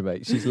Granger,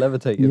 mate. She's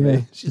levitating Yeah.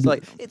 me. She's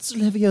like, it's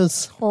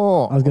Olivia's I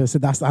heart. was going to say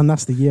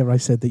that's the year I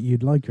said that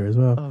you'd like her as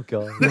well. Oh,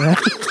 God. Yeah.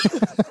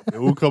 It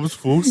all comes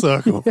full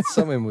circle.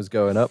 Something was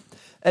going up.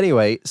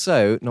 Anyway,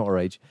 so, not our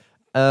age.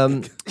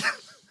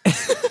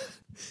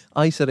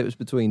 I said it was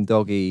between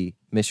doggy,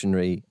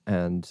 missionary,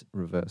 and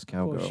reverse Of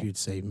cowgirl course you'd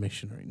say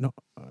missionary. Not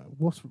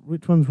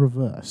which one's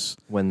reverse?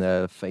 when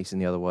they're facing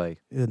the other way.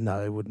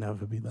 No, it would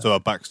never be that. So our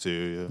backs to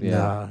you. Yeah.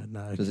 Yeah.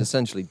 No. Because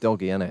essentially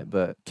doggy, innit?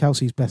 But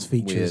Kelsey's best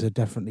features Weird. are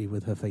definitely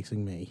with her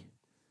facing me.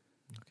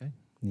 Okay.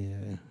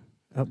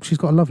 Yeah. She's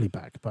got a lovely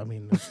back, but I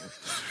mean,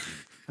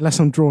 unless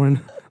I'm drawing,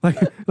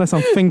 unless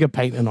I'm finger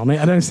painting on it,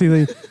 I don't see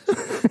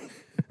the.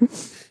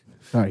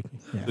 Sorry.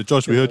 Yeah. So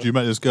Josh, we heard you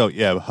met this girl.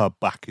 Yeah, her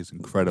back is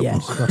incredible. Yeah,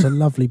 she's got a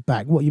lovely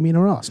back. What, you mean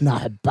her ass? No,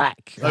 her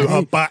back. Oh,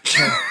 her back.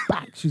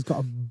 Back. She's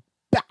got a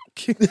back.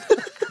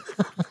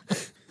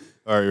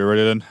 All right, you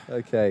ready then?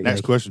 okay.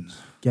 Next question.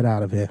 Get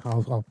out of here.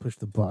 I'll push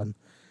the button.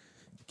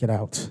 Get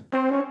out.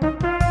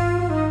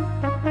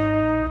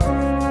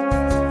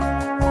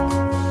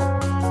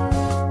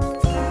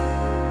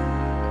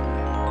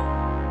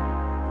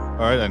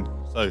 All right then.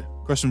 So,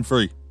 question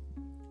 3.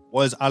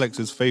 What is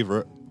Alex's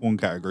favourite porn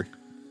category?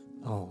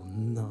 Oh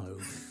no.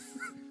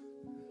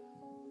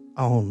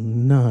 Oh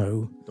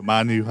no. The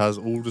man who has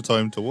all the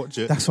time to watch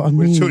it. That's what I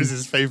mean. Which one is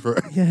his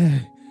favourite? Yeah.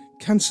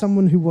 Can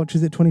someone who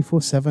watches it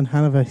 24/7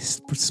 have a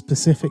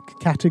specific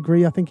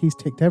category? I think he's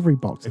ticked every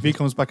box. If he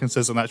comes back and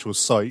says an actual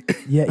site,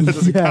 yeah, that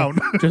doesn't count.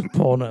 Just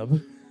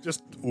Pornhub.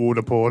 Just all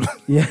the porn.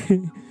 Yeah,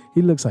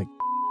 he looks like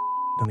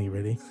doesn't he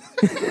really?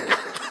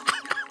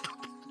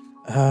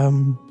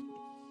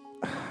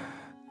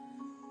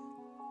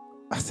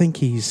 I think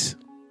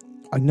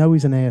I know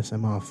he's an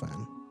ASMR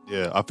fan.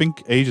 Yeah, I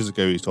think ages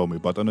ago he's told me,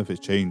 but I don't know if it's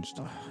changed.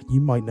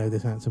 You might know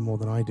this answer more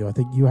than I do. I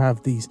think you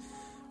have these.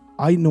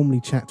 I normally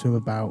chat to him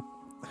about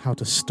how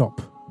to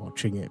stop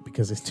watching it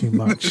because it's too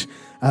much.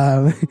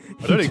 I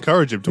don't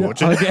encourage him to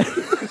watch it. Okay.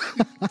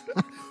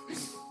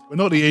 We're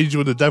not the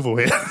angel and the devil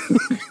here.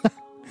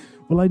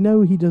 Well, I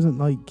know he doesn't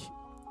like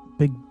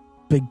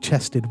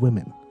big-chested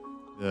women.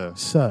 Yeah.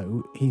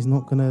 So he's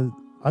not gonna.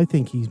 I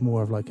think he's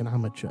more of like an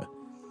amateur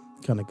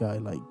kind of guy,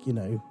 like, you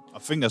know. I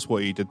think that's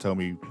what he did tell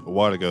me a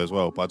while ago as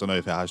well, but I don't know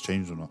if it has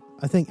changed or not.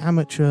 I think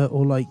amateur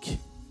or like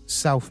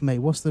self-made.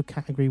 What's the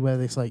category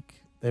where it's like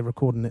they're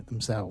recording it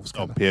themselves?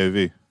 Oh,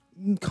 POV.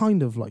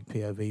 Kind of like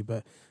POV,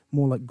 but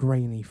more like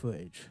grainy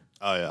footage.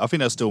 Oh yeah, I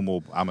think that's still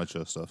more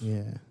amateur stuff.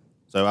 Yeah.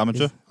 So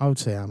amateur? I would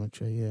say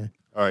amateur, yeah.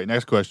 All right,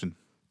 next question.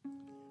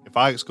 If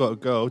Alex got a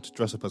girl to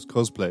dress up as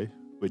cosplay,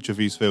 which of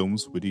these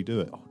films would he do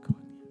it? Oh, God.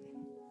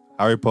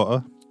 Harry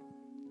Potter,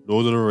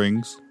 Lord of the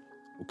Rings,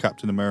 or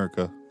Captain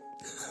America?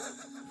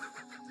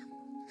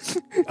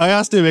 I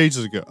asked him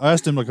ages ago. I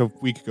asked him like a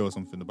week ago or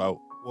something about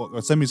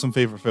send me some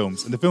favourite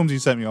films. And the films he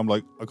sent me, I'm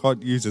like, I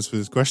can't use this for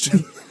this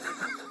question.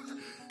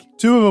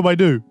 2 of them I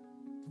do.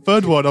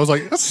 Third one, I was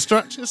like, that's a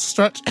stretch. It's a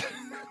stretch.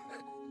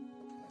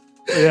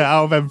 Yeah,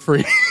 out of them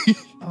 3.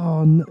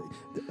 Oh, no.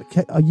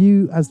 Okay, are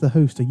you, as the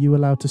host, are you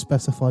allowed to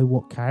specify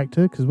what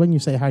character? Because when you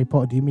say Harry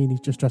Potter, do you mean he's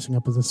just dressing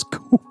up as a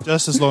school?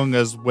 Just as long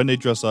as when they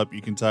dress up,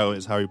 you can tell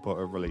it's Harry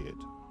Potter related.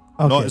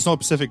 Okay. It's not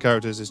specific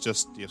characters, it's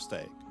just the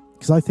aesthetic.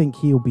 Because I think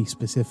he'll be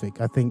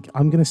specific. I think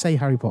I'm going to say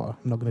Harry Potter.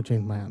 I'm not going to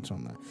change my answer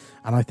on that.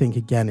 And I think,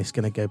 again, it's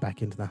going to go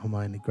back into the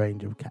Hermione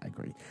Granger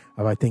category.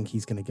 Or I think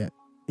he's going to get,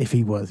 if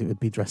he was, it would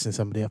be dressing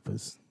somebody up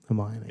as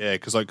Hermione. Yeah,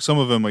 because like some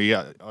of them are,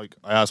 like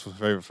I asked for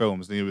favourite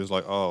films, and he was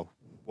like, oh,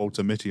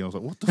 Walter Mitty. And I was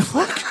like, what the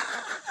fuck?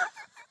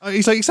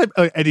 He's like, he said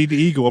Eddie the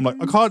Eagle. I'm like,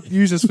 I can't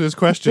use this for this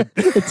question.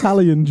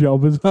 Italian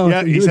Job as well.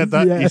 Yeah, he said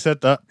that. Yeah. He said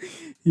that.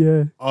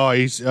 Yeah. Oh, I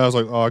was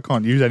like, oh, I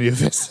can't use any of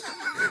this.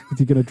 Is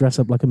he going to dress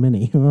up like a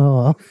Minnie?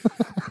 Oh.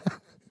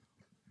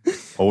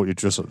 I want you to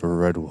dress up the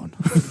red one.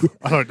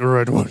 I like the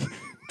red one.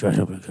 Dress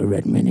up like a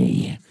red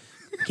Minnie.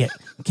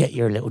 Get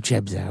your little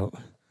chebs out. Do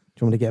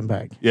you want me to get him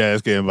back? Yeah,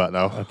 let's get him back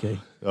now. Okay.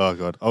 Oh,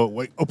 God. Oh,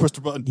 wait. I'll press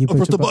the button. You I'll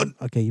press the button.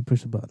 Okay, you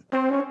push the button.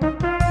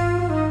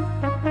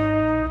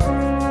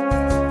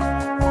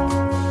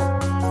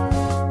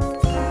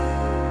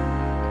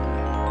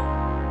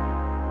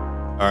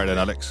 All right, then,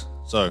 Alex.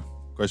 So,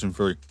 question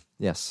 3.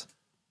 Yes.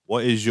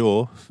 What is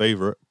your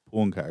favourite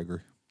porn category?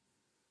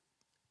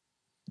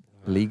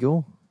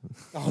 Legal?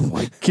 Oh,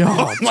 my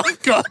God. Oh, my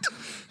God.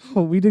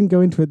 Oh, we didn't go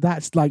into it.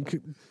 That's like...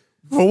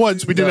 For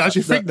once, we didn't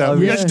actually think that.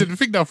 We yeah. actually didn't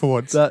think that for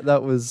once.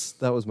 That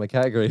was my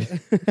category.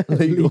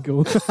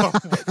 Legal.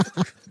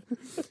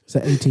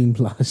 So 18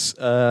 plus.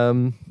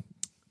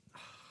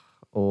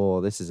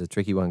 This is a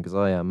tricky one because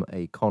I am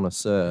a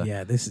connoisseur.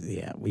 Yeah,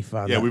 we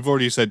found Yeah, that. we've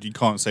already said you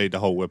can't say the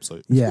whole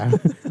website. Yeah.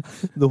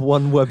 The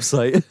one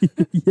website.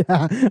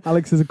 Yeah.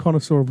 Alex is a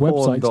connoisseur of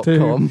websites too.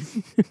 Porn.com.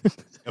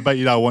 I bet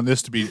you now want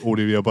this to be all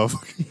of the above.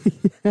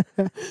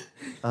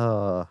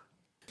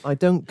 I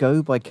don't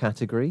go by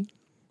category.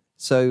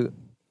 So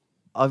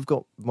I've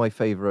got my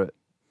favourite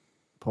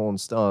porn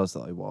stars that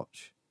I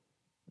watch.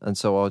 And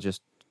so I'll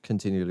just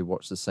continually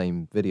watch the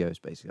same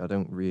videos, basically. I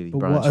don't really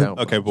branch out.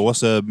 Okay, but what's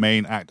the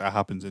main act that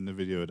happens in the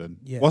video then?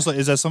 Yeah.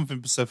 Is there something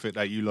specific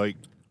that you like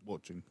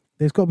watching?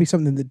 There's got to be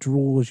something that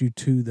draws you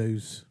to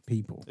those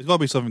people. There's got to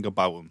be something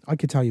about them. I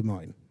could tell you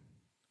mine.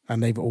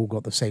 And they've all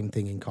got the same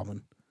thing in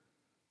common.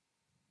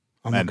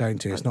 I'm Men. not going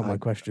to. It's not my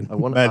question. I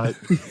want. Men.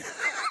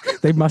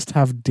 They must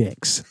have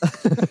dicks.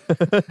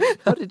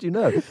 How did you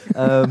know?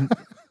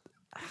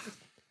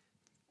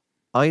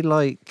 I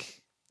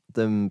like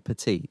them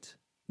petite.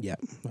 Yeah,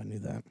 I knew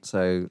that.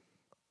 So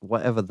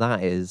whatever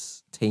that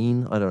is,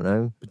 teen, I don't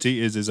know.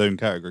 Petite is his own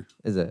category.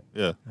 Is it?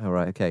 Yeah. All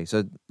right, okay.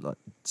 So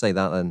say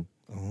that then.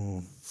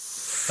 Oh,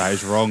 That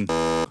is wrong.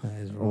 that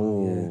is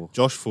wrong. Yeah.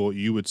 Josh thought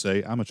you would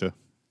say amateur.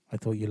 I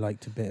thought you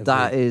liked a bit of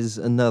That is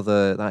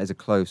a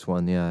close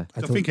one, yeah.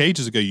 I think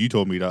ages ago you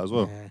told me that as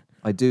well. Yeah.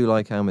 I do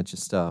like amateur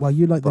stuff. Well,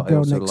 you like the but I girl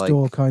also next like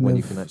door kind when of.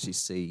 you can actually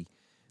see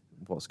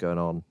what's going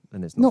on,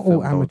 and it's Not all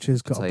filmed on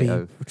amateurs got to be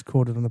potato.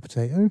 recorded on a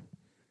potato.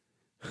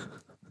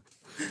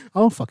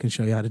 I'll fucking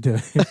show you how to do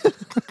it.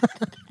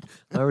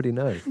 I already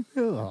know.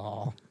 Oh.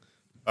 All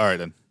right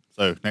then.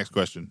 So next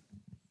question: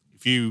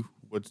 if you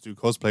were to do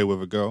cosplay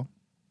with a girl,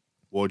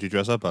 what would you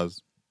dress up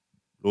as?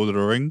 Lord of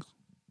the Rings,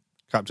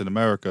 Captain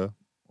America,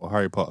 or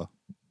Harry Potter?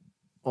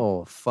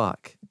 Oh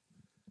fuck!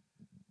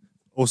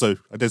 Also,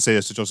 I did say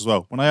this to Josh as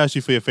well. When I asked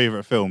you for your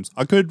favourite films,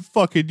 I couldn't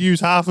fucking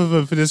use half of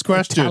them for this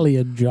question.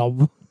 Italian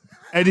job.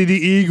 Eddie the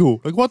Eagle.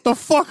 Like, what the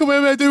fuck am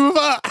I meant to do with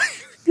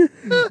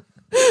that?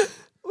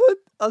 What?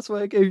 That's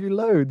why I gave you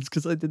loads,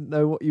 because I didn't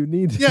know what you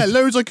needed. Yeah,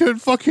 loads I couldn't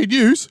fucking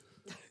use.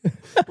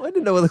 I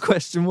didn't know what the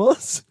question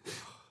was.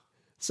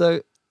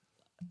 So,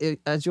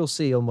 as you'll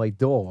see on my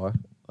door,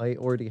 I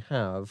already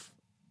have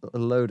a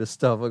load of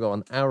stuff. I got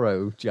an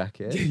Arrow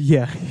jacket.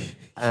 Yeah.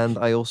 And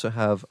I also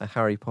have a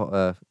Harry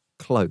Potter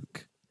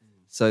cloak.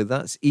 So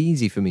that's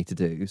easy for me to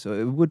do. So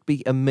it would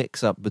be a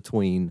mix-up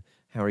between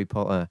Harry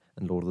Potter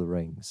and Lord of the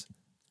Rings.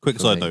 Quick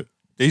side note.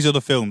 These are the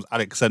films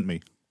Alex sent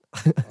me.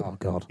 Oh,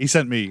 God. He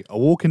sent me A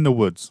Walk in the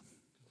Woods,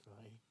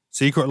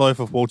 Secret Life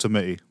of Walter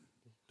Mitty,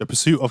 The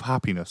Pursuit of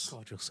Happiness,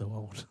 God, you're so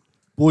old.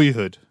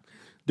 Boyhood,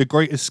 The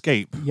Great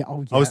Escape. Yeah,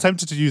 oh, yeah. I was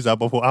tempted to use that,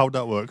 but I thought, how'd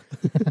that work?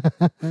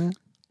 The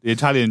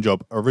Italian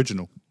Job,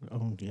 Original.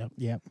 Oh,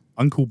 yep.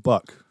 Uncle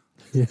Buck.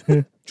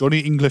 Yeah. Johnny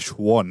English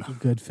 1.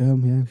 Good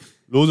film, yeah.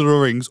 Lord of the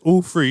Rings,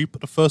 all three,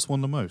 but the first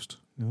one the most.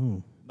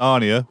 Oh.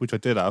 Narnia, which I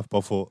did have, but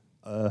I thought,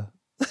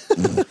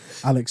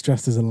 Alex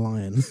dressed as a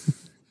lion.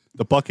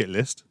 The Bucket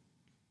List,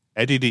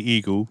 Eddie the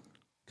Eagle,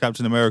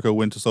 Captain America,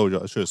 Winter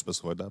Soldier. I should have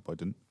specified that, but I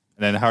didn't.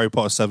 And then Harry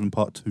Potter 7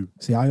 Part 2.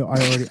 See, I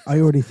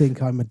already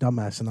think I'm a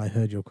dumbass, and I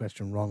heard your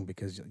question wrong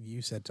because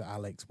you said to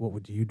Alex, "What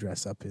would you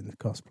dress up in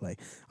cosplay?"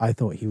 I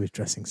thought he was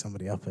dressing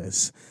somebody up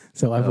as.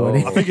 So I've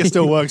already. I think it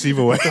still works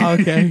either way.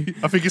 Okay.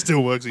 I think it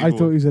still works either I way.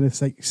 thought he was in a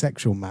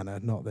sexual manner,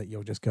 not that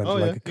you're just going to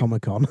like a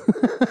Comic-Con.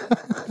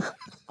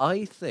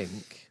 I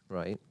think,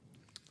 right,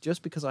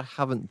 just because I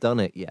haven't done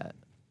it yet,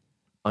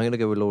 I'm going to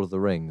go with Lord of the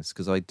Rings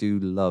because I do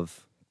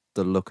love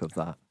the look of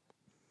that.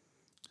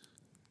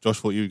 Josh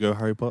thought you'd go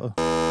Harry Potter.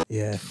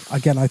 Yeah.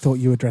 Again, I thought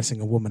you were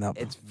dressing a woman up.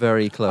 It's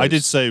very close. I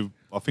did say,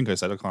 I think I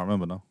said, I can't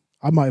remember now.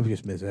 I might have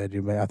just misheard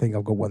you, mate. I think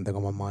I've got one thing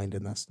on my mind,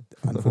 and that's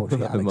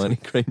unfortunately Alex. Hermione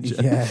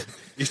Granger. Yeah.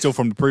 He's still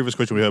from the previous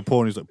question we heard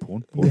porn. He's like,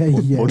 porn?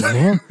 Yeah. What?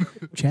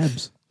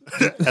 Chebs.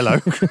 Hello.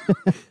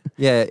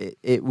 Yeah,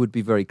 it would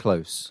be very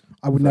close.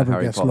 I would for never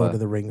Harry guess Potter. Lord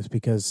of the Rings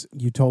because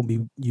you told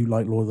me you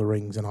like Lord of the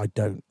Rings and I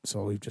don't,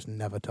 so we've just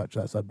never touched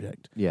that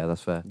subject. Yeah,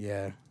 that's fair.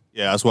 Yeah.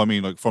 Yeah, that's what I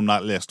mean. Like, from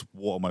that list,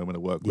 what am I going to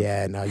work with?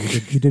 Yeah, no,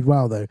 you did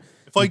well, though.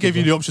 If I gave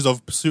you the options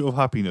of Pursuit of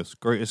Happiness,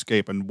 Great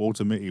Escape, and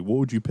Walter Mitty, what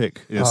would you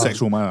pick in a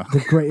sexual manner?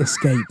 The Great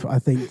Escape, I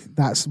think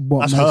that's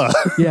what... That's her.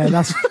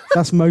 Yeah,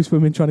 that's most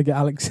women trying to get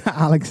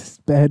Alex's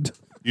bed.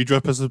 You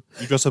dress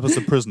up as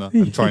a prisoner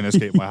and try and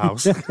escape my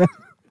house.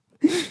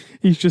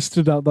 He's just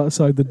stood out that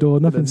side the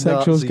door. Nothing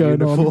sexual's Nazi going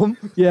uniform.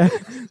 on. Yeah,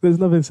 there's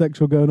nothing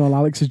sexual going on.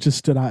 Alex has just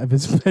stood out of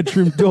his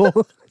bedroom door.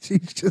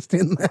 She's just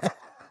in there.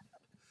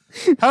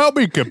 Help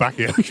me get back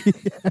here.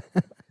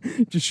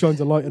 Just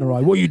shines a light in her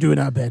eye. What are you doing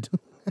out of bed?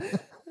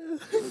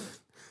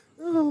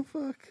 Oh,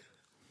 fuck.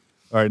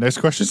 All right, next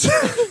question.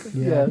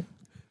 Yeah.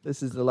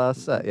 This is the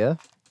last set, yeah?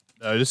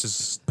 No, this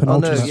is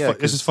Penultimate. Oh, no, yeah,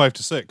 this is 5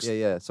 to 6.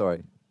 Yeah,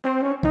 sorry.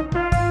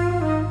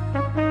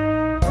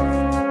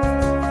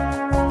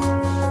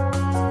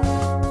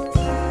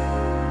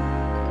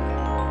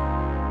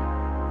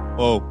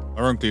 Well,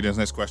 ironically, this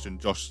next question,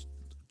 Josh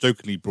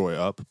jokingly brought it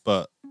up,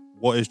 but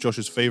what is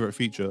Josh's favourite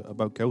feature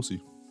about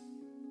Kelsey?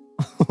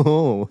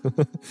 Oh,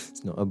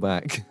 it's not a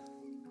back.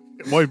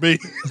 It might be.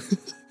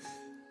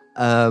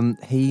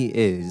 He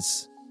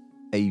is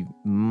a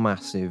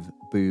massive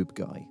boob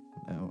guy.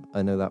 Now,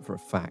 I know that for a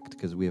fact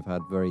because we have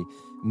had very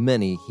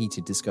many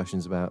heated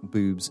discussions about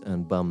boobs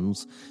and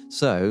bums.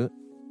 So,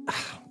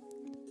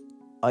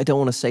 I don't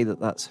want to say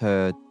that that's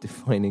her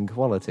defining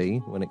quality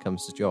when it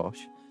comes to Josh.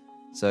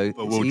 So,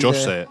 But will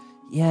Josh say it?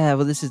 Yeah,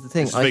 well, this is the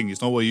thing. It's the thing.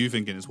 It's not what you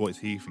thinking, it's what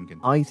he thinking.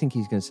 I think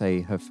he's going to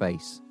say her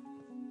face.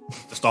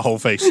 Just the whole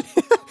face.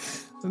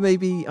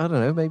 Maybe, I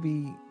don't know,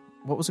 maybe...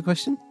 What was the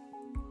question?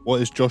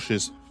 What is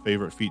Josh's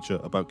favourite feature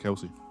about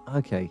Kelsey?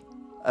 Okay.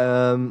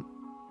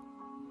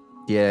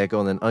 Yeah, go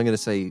on then. I'm going to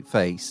say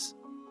face,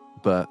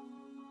 but,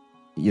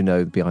 you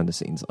know, behind the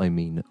scenes, I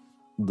mean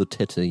the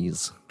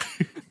titties.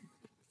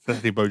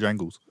 Teddy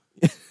Bojangles.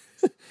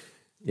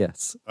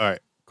 Yes. All right,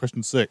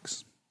 question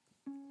 6.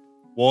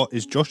 What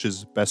is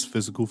Josh's best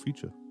physical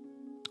feature?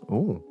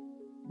 Oh.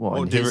 What,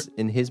 Oh,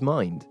 in his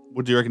mind?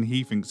 What do you reckon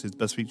he thinks his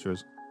best feature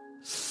is?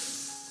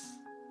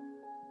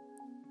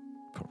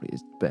 Probably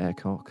his bear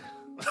cock.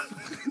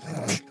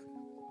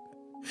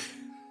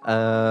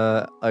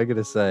 I'm going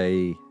to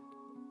say...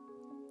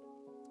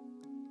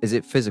 Is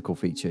it physical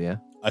feature, yeah?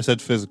 I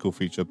said physical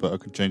feature, but I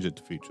could change it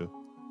to feature.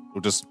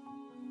 Or just,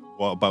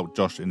 what about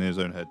Josh in his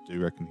own head do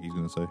you reckon he's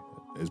going to say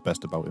is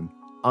best about him?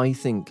 I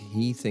think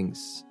he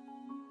thinks...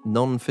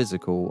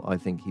 Non-physical, I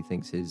think he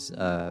thinks his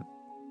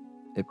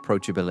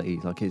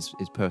approachability, like his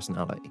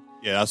personality.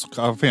 Yeah, I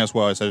think that's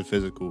why I said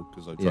physical,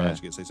 because I try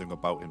to say something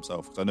about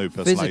himself. Because I know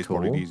personality is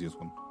probably the easiest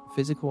one.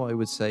 Physical, I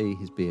would say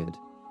his beard.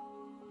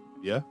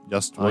 Yeah,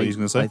 that's what he's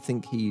going to say? I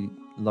think he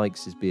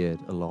likes his beard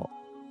a lot.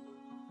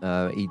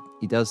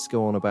 He does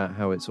go on about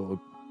how it sort of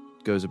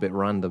goes a bit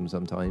random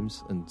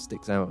sometimes and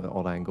sticks out at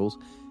odd angles,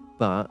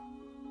 but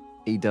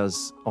he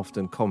does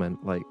often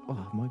comment like,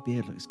 "Oh, my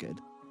beard looks good."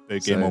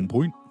 Big game on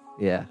point.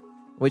 Yeah,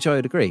 which I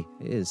would agree.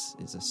 It is.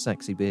 It's a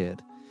sexy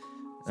beard.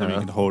 Something you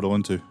can hold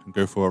on to and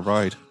go for a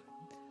ride.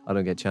 I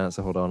don't get a chance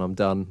to hold on. I'm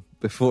done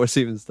before it's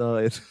even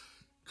started.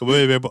 Come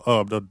here, baby. Oh,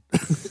 I'm done.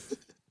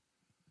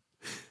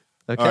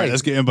 Okay. All right,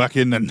 let's get him back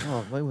in then.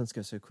 Oh, my ones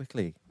go so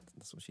quickly.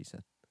 That's what she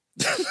said.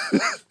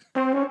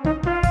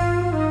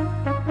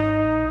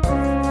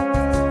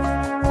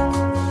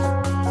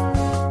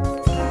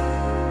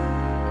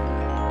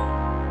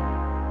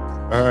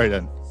 All right,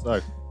 then. So,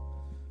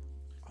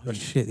 Oh,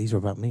 shit, these are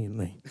about me, aren't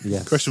they?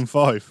 Yes. question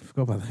 5. I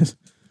forgot about this.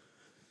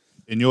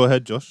 In your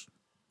head, Josh,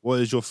 what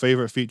is your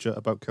favourite feature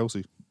about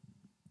Kelsey?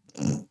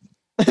 I'm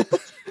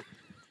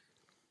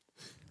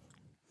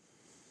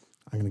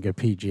going to go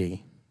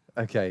PG.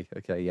 Okay,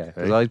 yeah.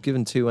 'Cause Okay. I've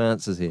given 2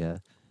 answers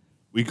here.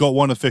 We got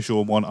one official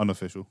and one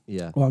unofficial.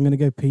 Yeah. Well, I'm going to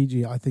go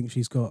PG. I think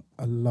she's got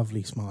a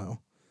lovely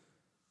smile.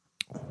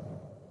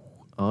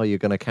 Oh, you're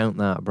going to count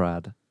that,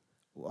 Brad?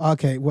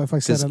 Okay, what if I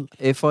said... Because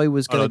if I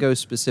was going Hold to on. go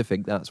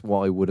specific, that's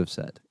what I would have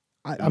said.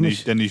 Then you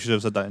should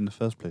have said that in the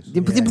first place.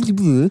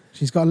 Yeah.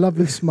 She's got a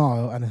lovely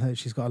smile and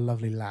she's got a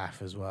lovely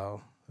laugh as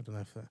well. I don't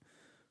know if that...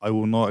 I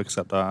will not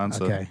accept that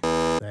answer. Okay.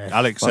 There.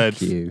 Alex Fuck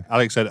said. you.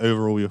 Alex said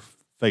overall your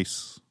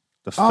face.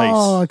 The face.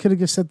 Oh, I could have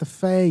just said the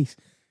face.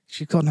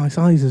 She's got nice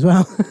eyes as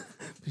well.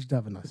 She does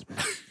have a nice smile.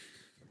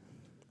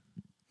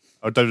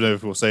 I don't know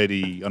if we'll say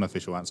the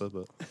unofficial answer,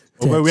 but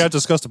although we had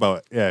discussed about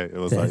it. Yeah, it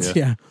was like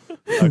Yeah.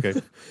 okay.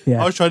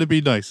 Yeah. I was trying to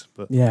be nice,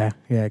 but Yeah.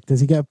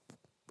 Does he get...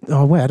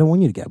 Oh, wait, I don't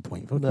want you to get a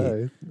point. Fuck you.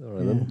 No. All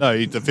right, then.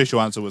 no. The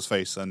official answer was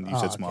face, and you Oh,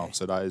 said smile, okay.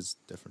 so that is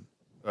different.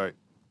 All right.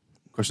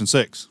 Question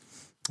 6.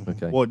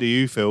 Okay. What do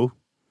you feel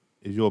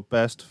is your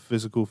best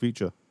physical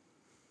feature?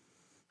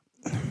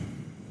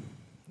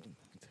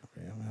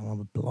 I'm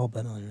a blob,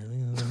 and I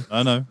really...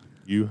 I know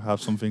you have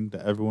something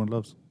that everyone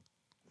loves.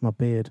 My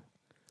beard.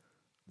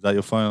 Is that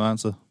your final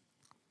answer?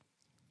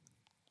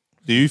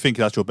 Do you think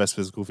that's your best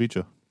physical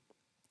feature?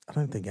 I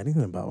don't think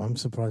anything about it. I'm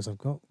surprised I've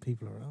got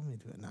people around me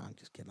doing it. No, I'm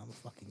just kidding. I'm a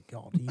fucking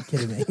god. Are you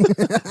kidding me?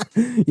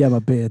 Yeah, my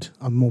beard.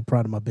 I'm more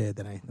proud of my beard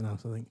than anything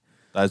else, I think.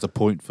 That is a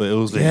point for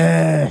Ilsley.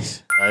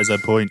 Yes. That is a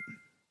point.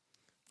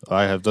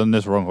 I have done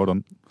this wrong. Hold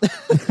on.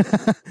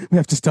 We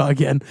have to start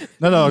again.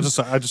 No. I just.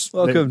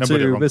 Welcome remembered to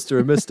it wrong. Mr.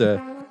 and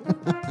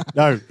Mr.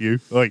 No, you.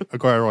 Wait, I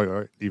got it right. All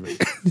right, leave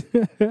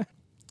it.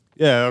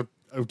 Yeah,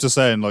 I'm just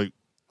saying. Like,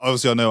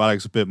 obviously, I know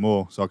Alex a bit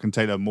more, so I can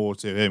take that more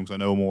to him because I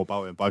know more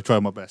about him. But I've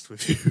tried my best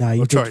with you. No,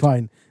 you I've did tried.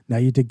 fine. No,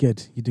 you did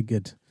good. You did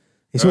good.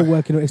 It's all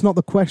working. It's not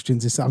the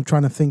questions. It's I'm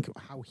trying to think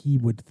how he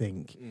would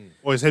think.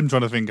 Or it's him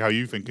trying to think how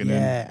you think.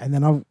 Yeah, and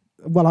then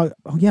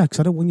because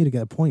I don't want you to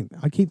get a point.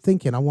 I keep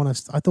thinking I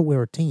thought we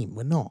were a team.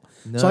 We're not.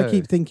 So I No.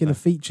 keep thinking of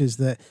features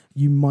that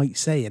you might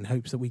say in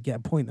hopes that we get a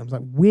point. I was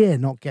like, we're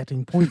not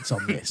getting points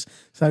on this.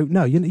 So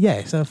no,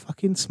 it's a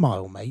fucking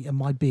smile, mate, and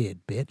my beard,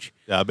 bitch.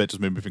 Yeah, I bet just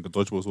made me think of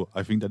dodgeball as well.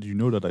 I think that you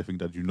know that. I think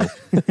that you know.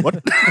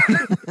 What?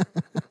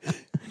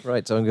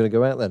 Right, so I'm going to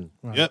go out then.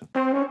 Right. Yep.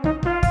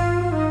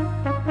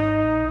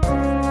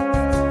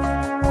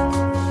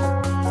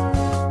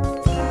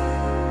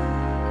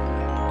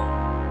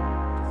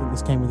 I think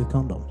this came with the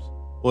condoms.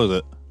 What is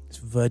it? It's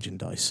virgin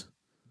dice.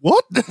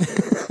 What?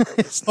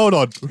 Hold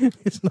on.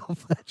 It's not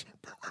virgin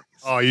dice.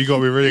 Oh, you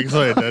got me really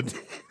excited then.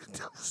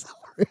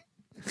 Sorry.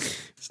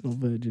 It's not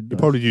virgin You dice.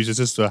 probably use your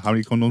sister. How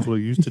many condoms will I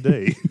use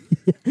today?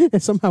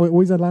 Somehow it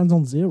always lands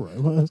on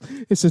 0.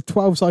 It's a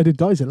 12-sided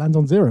dice. It lands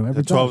on 0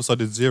 every A time.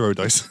 12-sided 0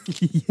 dice.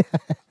 Yeah.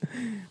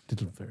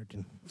 Little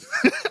virgin.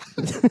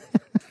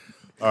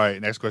 All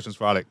right, next question's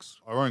for Alex.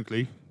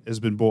 Ironically, it's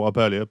been brought up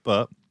earlier,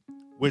 but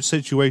which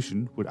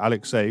situation would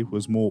Alex say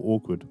was more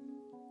awkward?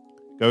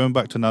 Going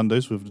back to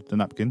Nando's with the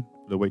napkin,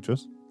 the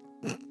waitress.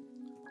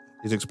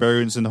 His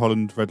experience in the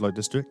Holland red light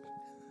district.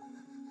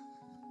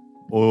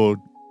 Or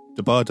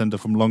the bartender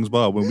from Long's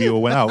Bar when we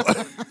all went out.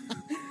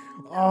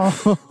 Oh,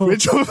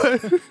 Which of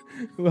it?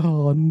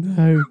 oh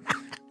no.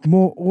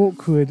 More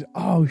awkward.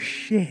 Oh,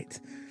 shit.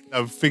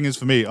 No, the thing is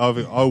for me, I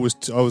was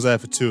there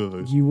for 2 of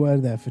those. You were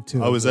there for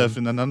 2 I was there of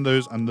them. for the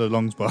Nando's and the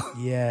Long's Bar.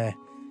 Yeah.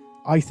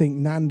 I think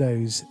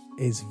Nando's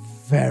is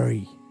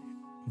very,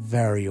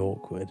 very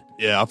awkward.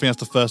 Yeah, I think that's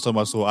the first time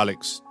I saw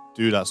Alex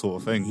do that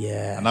sort of thing.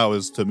 Yeah. And that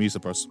was, to me,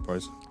 surprise.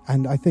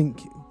 And I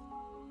think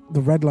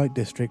the red light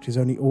district is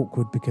only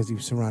awkward because he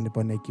was surrounded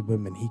by naked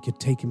women. He could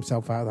take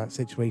himself out of that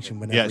situation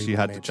whenever He actually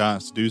had the wanted.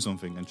 chance to do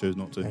something and chose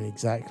not to. And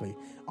exactly.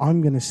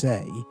 I'm going to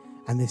say,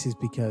 and this is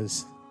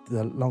because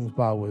the Long's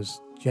Bar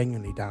was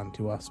genuinely down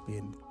to us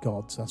being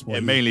gods. That's why.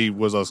 It mainly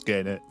was us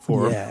getting it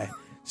for him. Yeah.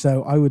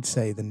 So I would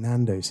say the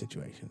Nando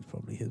situation is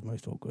probably his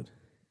most awkward.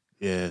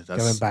 Yeah, Going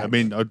that's. back. I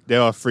mean,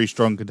 there are 3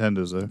 strong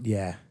contenders though.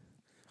 Yeah.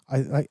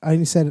 I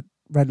only said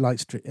red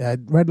light.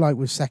 Red light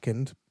was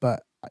second,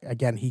 but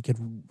again, he could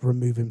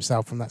remove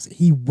himself from that.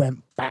 He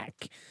went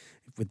back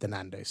with the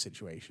Nando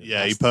situation.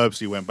 Yeah, he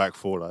purposely went back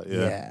for that.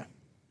 Yeah.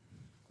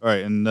 All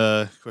right,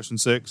 and question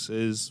 6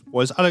 is: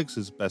 what is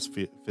Alex's best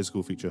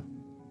physical feature?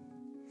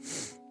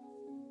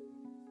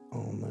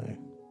 Oh no.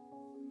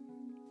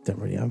 Don't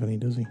really have any,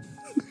 does he?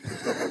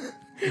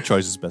 He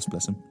tries his best,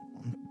 bless him.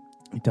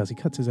 He does. He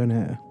cuts his own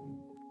hair.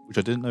 which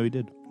I didn't know he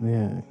did.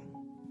 Yeah.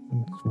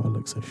 That's why I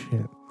look so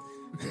shit.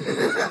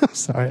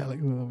 Sorry,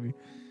 Alex. I love you.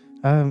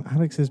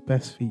 Alex's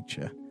best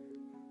feature.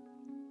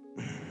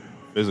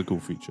 Physical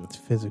feature. It's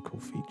physical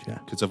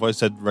feature. Because if I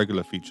said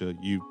regular feature,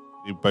 you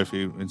both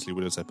instantly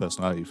would have said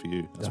personality for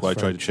you. That's why I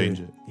tried to change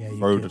it. Yeah,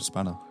 Throw the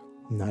spanner.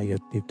 No,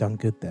 you've done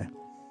good there.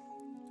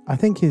 I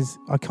think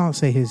I can't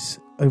say his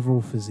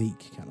overall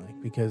physique, can I?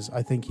 Because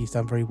I think he's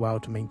done very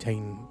well to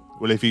maintain.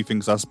 Well, if he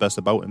thinks that's best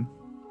about him.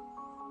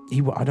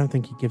 I don't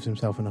think he gives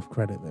himself enough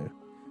credit, though.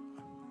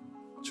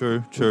 True.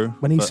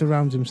 When he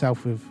surrounds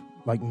himself with,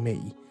 like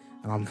me,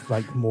 and I'm,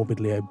 like,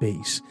 morbidly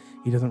obese,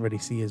 he doesn't really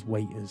see his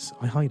weight as...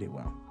 I hide it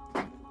well.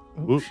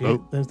 Oh, shit.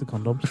 Oh. There's the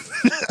condoms.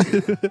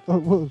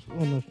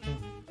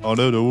 Oh,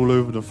 no, they're all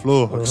over the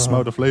floor. I can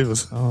smell the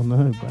flavours. Oh,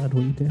 no, Brad,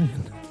 what are you doing?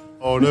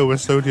 Oh, no, we're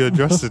slowly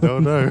adjusting. Oh,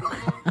 no.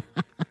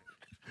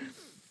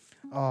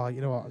 Oh, you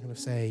know what? I'm going to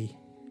say...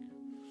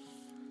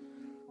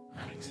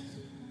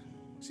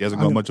 He hasn't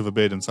got much of a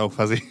beard himself,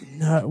 has he?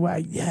 No, well,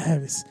 yeah.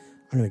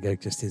 I'm going to go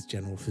just his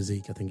general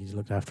physique. I think he's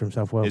looked after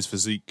himself well. His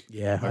physique.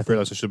 Yeah. I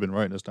realised I should have been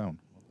writing this down.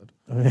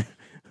 Oh, yeah.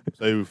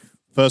 So,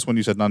 first one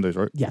you said Nando's,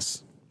 right?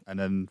 Yes. And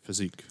then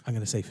physique. I'm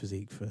going to say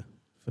physique for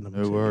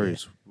number 2. No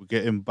worries. Yeah. We'll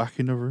get him back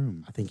in the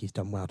room. I think he's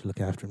done well to look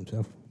after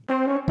himself. He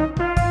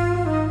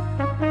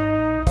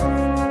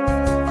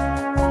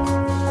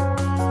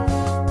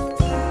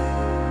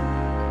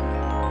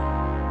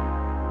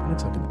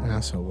looks like an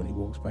asshole when he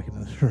walks back into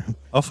the room.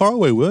 How far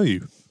away were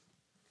you?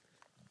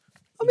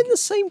 I'm in the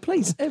same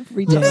place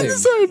every time.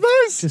 That's so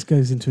nice. Just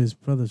goes into his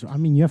brother's room. I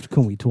mean, you have to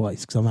call me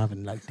twice because I'm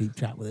having like deep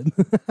chat with him.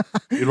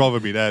 You'd rather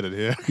be there than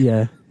here.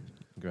 Yeah.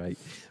 Great.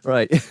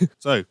 Right.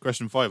 So,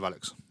 question 5,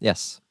 Alex.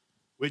 Yes.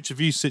 Which of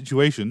these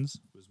situations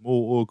was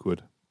more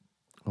awkward?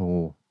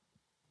 Oh.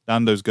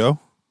 Nando's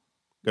girl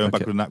going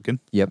back with a napkin.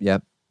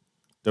 Yep.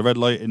 The red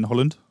light in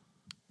Holland.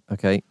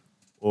 Okay.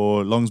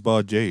 Or Long's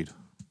Bar Jade.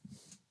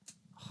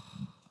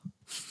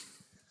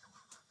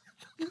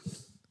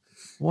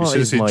 What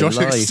is my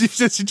life? You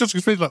should see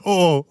Josh's face like,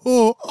 oh.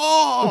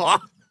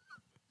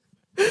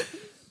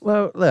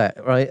 Well,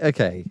 right,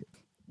 okay.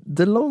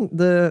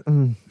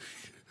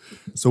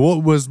 So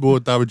what was more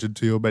damaging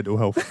to your mental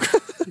health?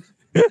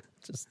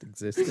 Just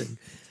existing.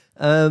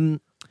 The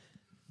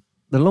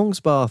Long's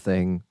Bar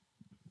thing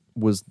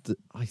was,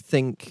 I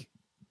think,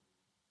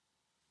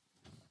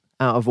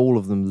 out of all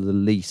of them, the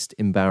least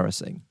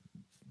embarrassing.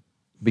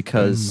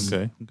 Because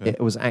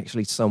it was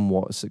actually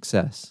somewhat a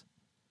success.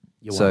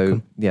 You're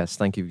welcome. Yes,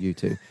 thank you, you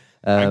too.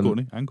 And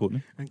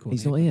Courtney.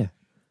 He's not here.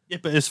 Yeah,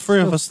 but it's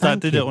 3 of us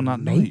that did it on that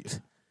night.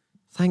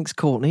 Thanks,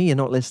 Courtney. You're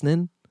not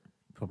listening.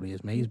 Probably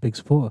is, mate. He's a big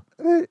supporter.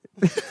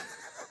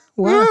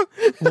 Wow.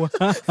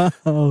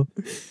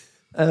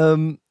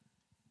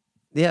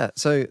 Yeah,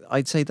 so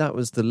I'd say that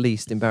was the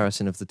least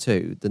embarrassing of the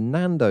 2. The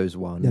Nando's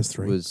one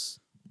was...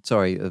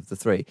 Sorry, of the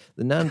 3.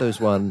 The Nando's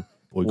one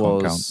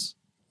was...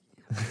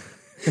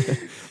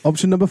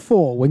 Option number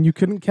 4, when you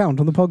couldn't count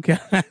on the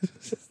podcast.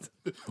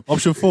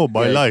 Option 4,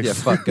 my life. Yeah,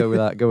 fuck, go with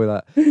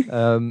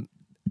that.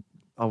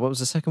 What was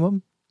the second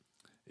one?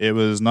 It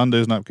was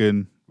Nando's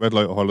napkin, red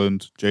light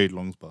Holland, Jade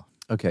Long's Bar.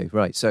 Okay,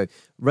 right. So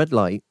red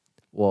light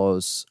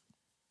was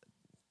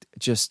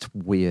just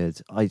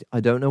weird. I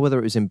don't know whether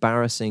it was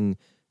embarrassing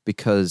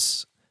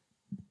because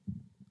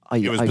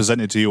it was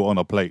presented to you on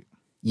a plate.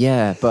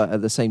 Yeah, but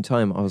at the same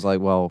time, I was like,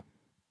 well,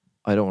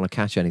 I don't want to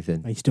catch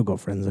anything. You still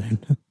got friend zone.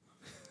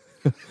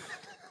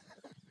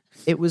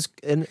 It was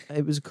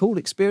a cool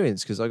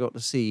experience because I got to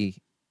see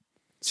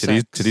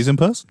titties in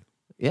person.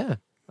 Yeah,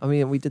 I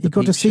mean, we did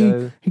the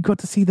show. He got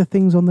to see the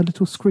things on the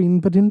little screen,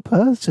 but in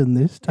person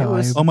this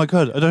time. Oh my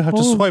god! I don't have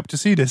to swipe to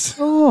see this.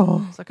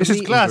 Oh, it's like this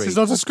is glass. It's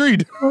not a screen.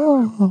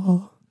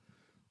 Oh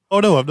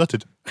no, I'm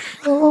nutted.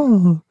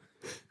 Oh,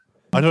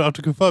 I don't have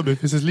to confirm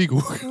if this is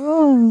legal.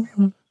 Oh.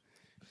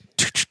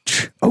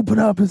 Open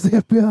up! It's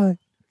the FBI.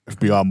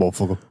 FBI,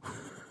 motherfucker.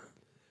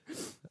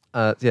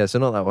 Yeah, so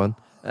not that one.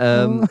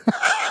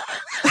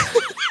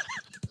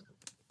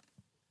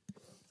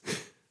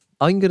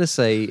 I'm going to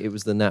say it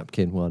was the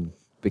napkin one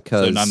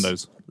because... So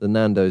Nando's. The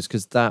Nando's,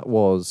 because that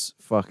was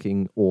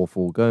fucking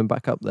awful. Going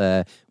back up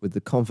there with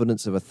the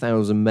confidence of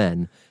 1,000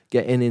 men,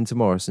 getting into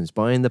Morrison's,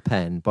 buying the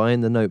pen,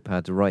 buying the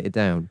notepad to write it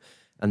down,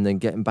 and then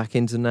getting back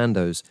into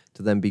Nando's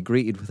to then be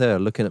greeted with her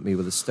looking at me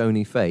with a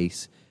stony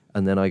face,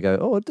 and then I go,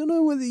 oh, I don't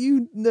know whether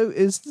you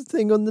noticed the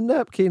thing on the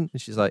napkin.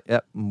 And she's like,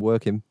 yep, I'm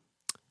working.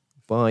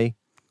 Bye.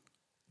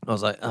 I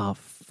was like, oh,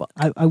 fuck.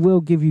 I will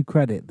give you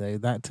credit, though.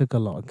 That took a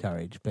lot of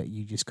courage, but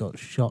you just got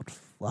shot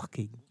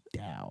fucking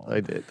down.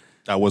 I did.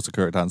 That was the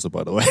correct answer,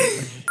 by the way.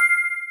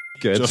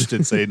 Good. Josh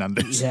did say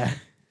Nando's. Yeah.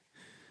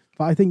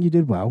 But I think you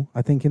did well.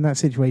 I think in that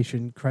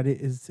situation,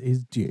 credit is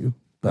due.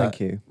 But thank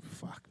you.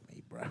 Fuck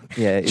me, bro.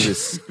 Yeah, it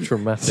was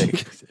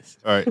traumatic.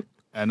 All right.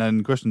 And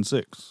then question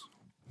 6.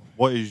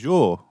 What is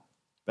your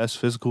best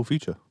physical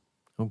feature?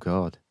 Oh,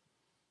 God.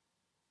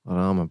 Well,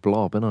 I'm a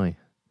blob, ain't I?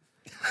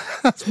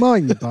 That's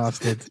mine, you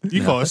bastard.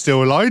 You can't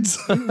steal lines.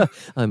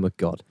 I'm a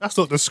god. That's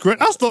not the script.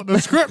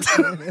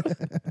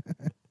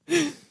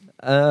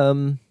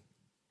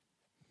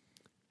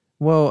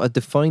 Well, a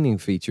defining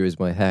feature is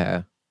my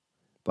hair,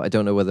 but I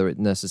don't know whether it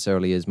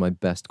necessarily is my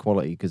best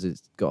quality because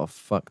it's got a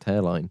fucked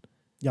hairline.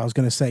 Yeah, I was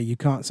going to say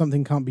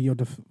something can't be your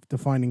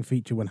defining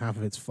feature when half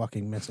of it's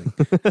fucking missing.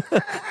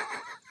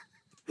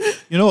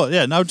 You know what?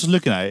 Yeah, now just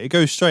looking at it, it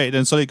goes straight and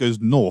then suddenly it goes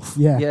north.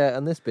 Yeah. Yeah,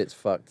 and this bit's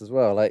fucked as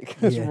well. Like,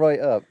 it's right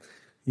up.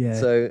 Yeah.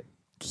 So,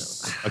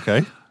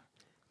 Okay.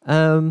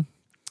 I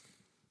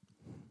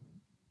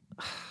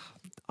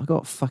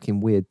got fucking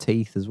weird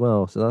teeth as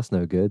well, so that's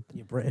no good.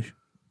 You're British.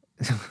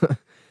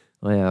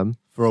 I am.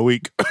 For a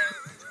week.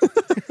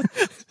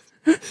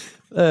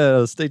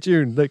 Stay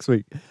tuned next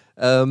week.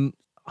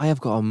 I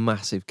have got a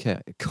massive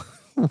keg.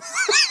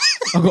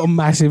 I've got a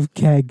massive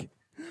keg.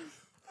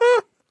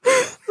 I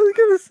was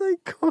going to say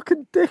cock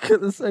and dick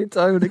at the same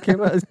time when it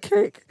came out as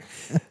kick.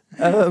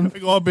 I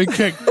got a big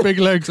kick, big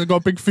legs, I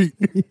got big feet.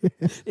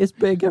 It's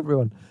big,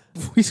 everyone.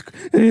 It's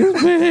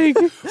big.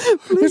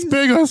 It's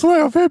big, I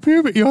swear. I've had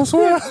puberty, I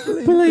swear.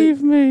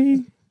 Believe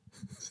me.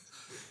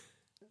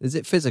 Is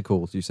it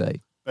physical, do you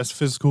say? Best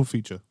physical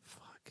feature.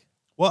 Fuck.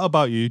 What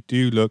about you? Do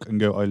you look and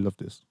go, I love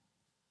this?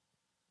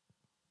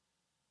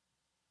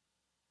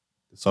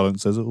 The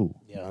silence says it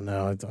all. Yeah,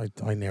 no,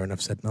 I near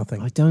enough said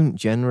nothing. I don't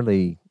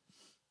generally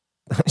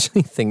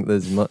actually think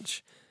there's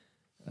much.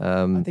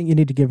 I think you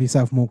need to give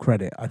yourself more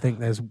credit. I think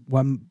there's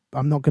one.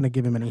 I'm not going to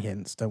give him any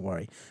hints, don't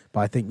worry. But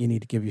I think you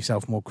need to give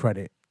yourself more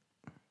credit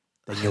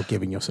than you're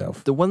giving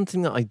yourself. The one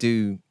thing that I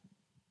do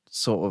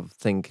sort of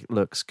think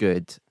looks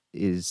good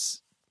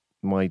is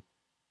my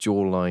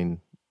jawline,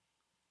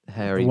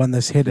 hairy. The one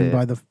that's hidden beard.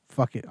 by the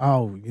fucking.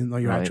 Oh, you know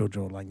your Right. actual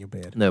jawline, your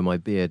beard. No, my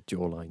beard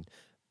jawline.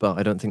 But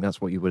I don't think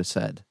that's what you would have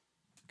said.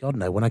 God,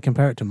 no. When I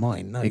compare it to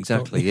mine, no.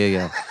 Exactly,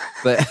 yeah.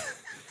 But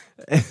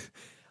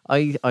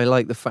I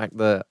like the fact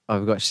that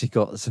I've actually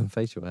got some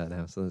facial hair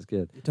now, so that's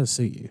good. It does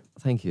suit you.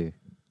 Thank you.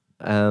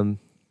 I'm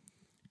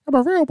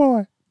a real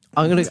boy.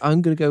 I'm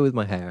gonna go with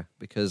my hair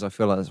because I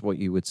feel like that's what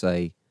you would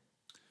say.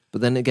 But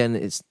then again,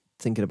 it's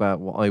thinking about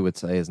what I would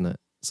say, isn't it?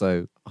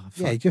 So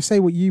Yeah, just say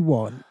what you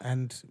want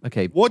and.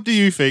 okay. What do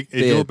you think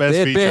is your best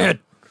feature? Beard.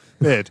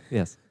 Beard.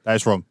 Yes,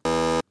 That's wrong.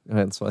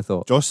 that's what I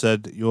thought. Josh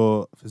said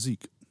your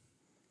physique.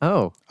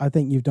 Oh, I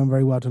think you've done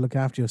very well to look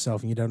after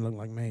yourself and you don't look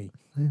like me.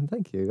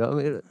 thank you. I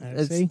mean,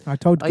 See? I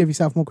told you to give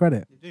yourself more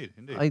credit. Indeed.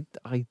 it's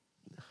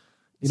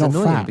You're not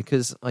annoying fat.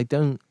 because I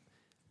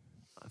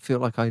feel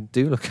like I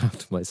do look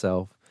after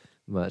myself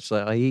much.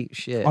 Like I eat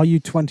shit. Are you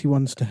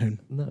 21 stone?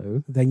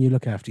 No, Then you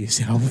look after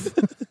yourself.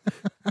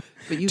 but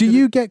Do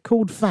you get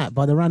called fat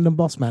by the random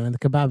boss man in the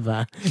kebab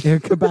van in a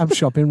kebab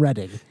shop in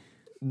Reading?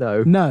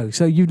 No. No,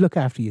 so you look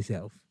after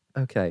yourself.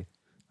 Okay.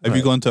 Have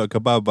you Right. gone to a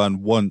kebab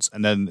van once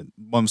and then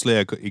months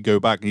later you go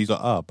back and he's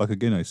like, back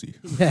again, I see.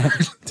 Yeah.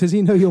 Does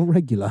he know you're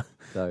regular?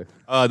 No.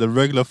 The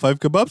regular 5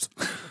 kebabs.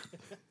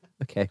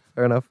 Okay.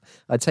 Fair enough.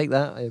 I take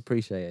that. I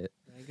appreciate it.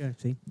 There you go.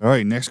 See? All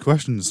right, next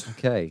questions.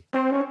 Okay.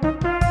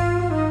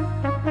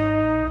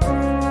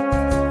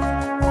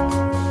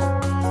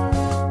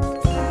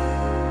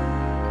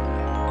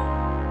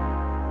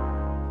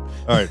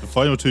 All right, the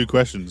final 2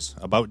 questions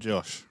about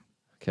Josh.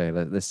 Okay.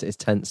 This is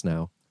tense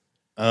now.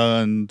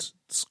 And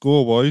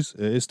score-wise,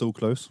 it is still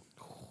close.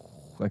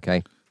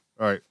 Okay.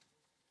 All right,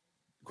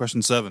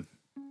 question 7.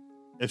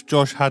 If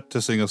Josh had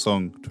to sing a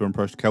song to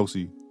impress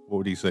Kelsey, what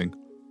would he sing?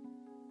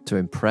 To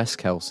impress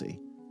Kelsey.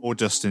 Or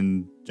just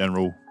in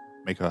general,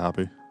 make her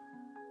happy?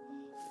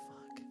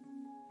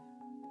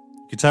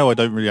 You can tell I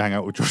don't really hang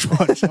out with Josh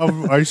much.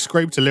 I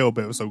scraped a little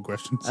bit with some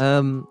questions.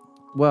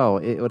 Well,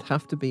 it would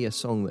have to be a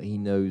song that he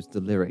knows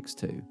the lyrics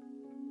to,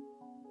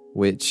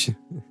 which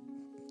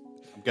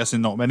I'm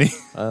guessing not many.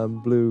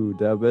 blue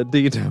dabba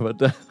dee dabba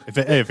da.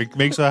 If it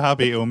makes her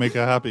happy, it will make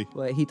her happy.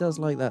 Well, he does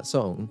like that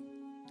song.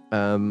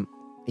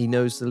 He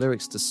knows the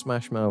lyrics to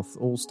Smash Mouth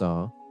All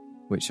Star,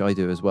 which I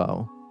do as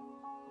well.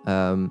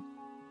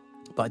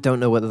 But I don't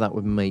know whether that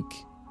would make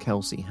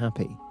Kelsey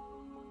happy.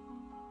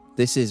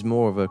 This is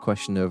more of a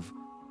question of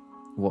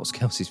what's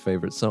Kelsey's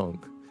favourite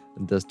song,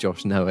 and does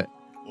Josh know it?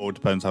 Or it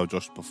depends how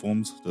Josh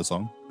performs the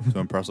song to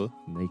impress her.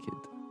 Naked.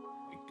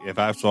 If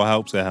that's what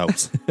helps, it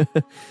helps.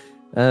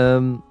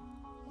 Oh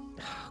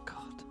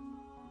God,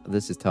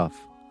 this is tough.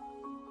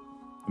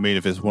 I mean,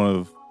 if it's one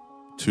of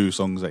 2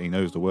 songs that he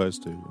knows the words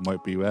to, it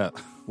might be that.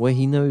 Well,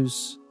 he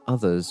knows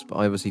others, but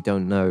I obviously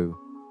don't know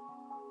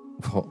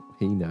what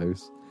he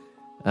knows.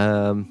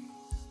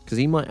 Because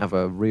he might have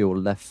a real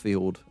left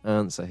field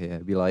answer here.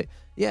 He'd be like,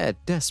 yeah,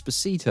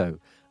 Despacito.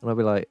 And I'll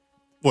be like,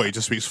 What, he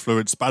just speaks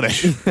fluent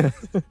Spanish?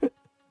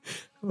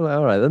 well,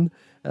 all right then.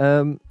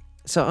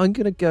 So I'm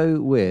going to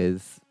go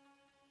with...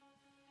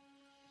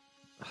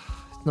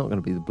 It's not going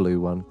to be the blue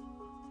one.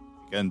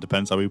 Again,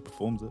 depends how he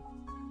performs it.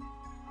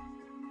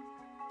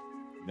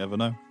 You never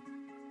know.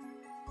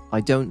 I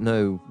don't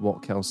know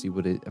what Kelsey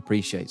would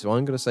appreciate. So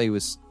I'm going to say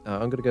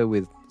I'm going to go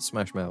with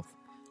Smash Mouth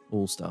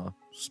All Star.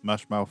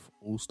 Smash Mouth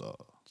All Star.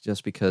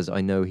 Just because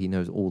I know he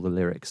knows all the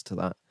lyrics to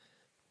that.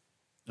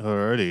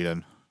 Alrighty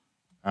then.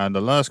 And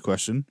the last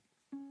question.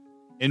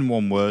 In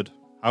one word,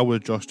 how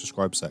would Josh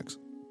describe sex?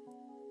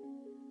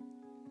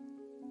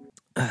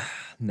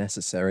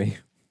 Necessary.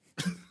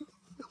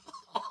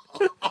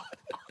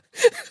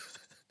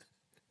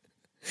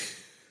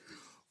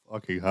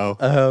 Fucking hell.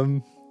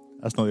 Um,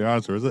 That's not your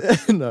answer, is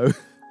it? no.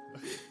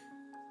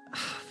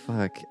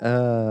 Fuck.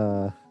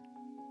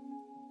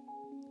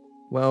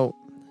 Well,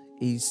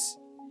 he's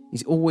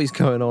always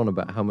going on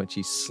about how much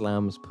he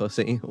slams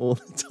pussy all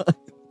the time.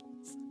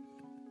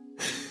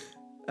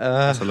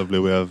 That's a lovely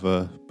way of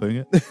putting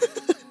it.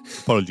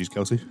 Apologies,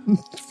 Kelsey.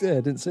 Yeah,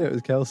 I didn't say it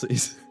was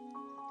Kelsey's.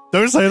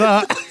 Don't say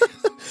that.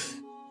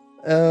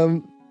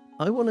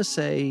 I want to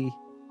say,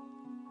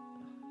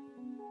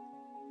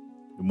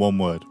 In one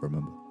word,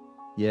 remember.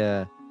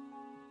 yeah.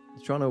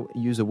 I'm trying to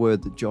use a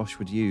word that Josh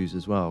would use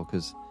as well,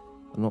 because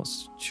I'm not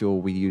sure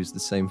we use the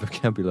same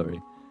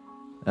vocabulary.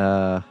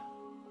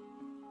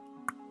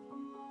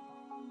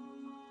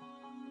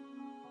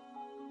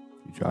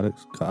 Future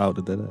Alex, cut out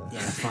the dead air. Yeah,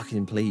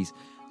 fucking please.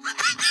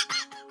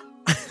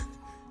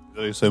 There's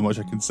only so much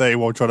I can say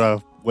while trying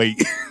to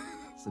wait.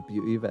 It's the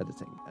beauty of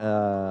editing.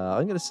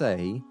 I'm going to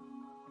say,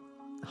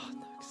 oh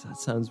no, because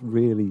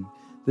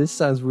this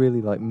sounds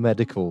really like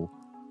medical,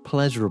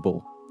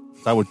 pleasurable.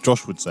 Is that what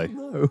Josh would say?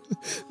 No,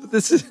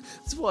 this is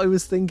what I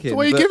was thinking. So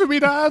why are you but- giving me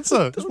that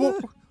answer?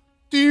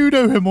 Do you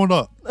know him or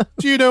not?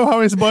 Do you know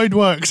how his mind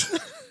works?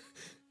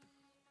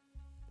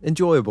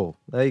 Enjoyable.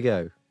 There you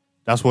go.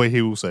 That's what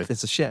he will say.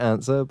 It's a shit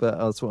answer, but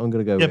that's what I'm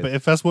going to go Yeah, with. but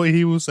if that's what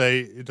he will say,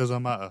 it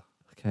doesn't matter.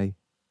 Okay.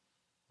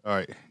 All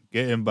right,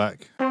 get him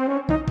back.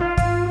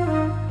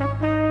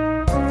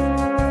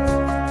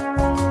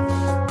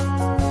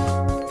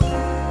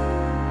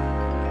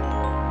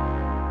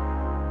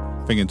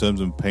 I think in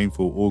terms of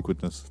painful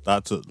awkwardness,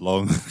 that took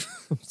long.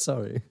 I'm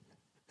sorry.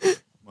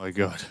 My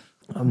God.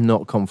 I'm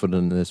not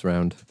confident in this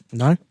round.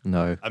 No?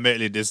 No.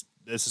 Admittedly, this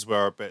is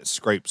where I bet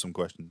scrape some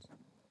questions.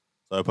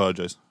 So I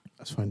apologise.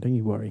 That's fine. Don't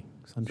you worry.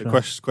 So Sunshine.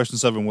 question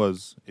 7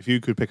 was, if you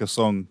could pick a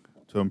song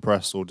to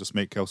impress or just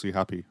make Kelsey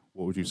happy,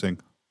 what would you sing?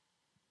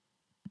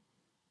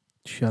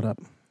 Shut up.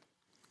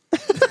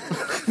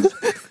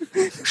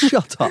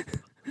 Shut up.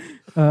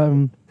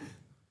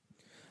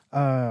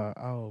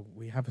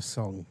 We have a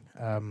song.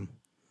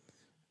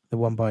 The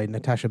one by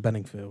Natasha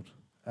Bedingfield.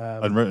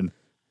 Unwritten.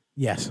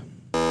 Yes.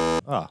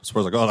 I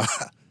suppose I got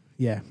that.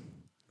 Yeah.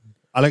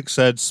 Alex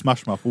said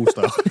Smash Mouth All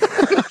Star.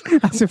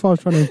 As if I was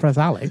trying to impress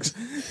Alex.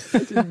 I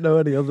didn't know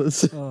any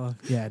others.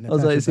 Yeah. I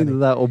was like, it's either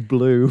that or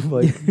blue.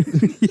 Like,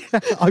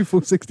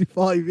 iPhone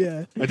 65,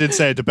 yeah. I did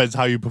say it depends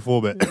how you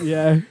perform it.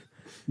 Yeah.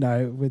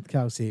 No, with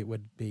Kelsey it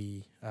would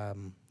be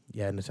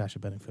Natasha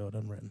Bedingfield,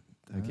 Unwritten.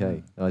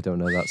 okay, I don't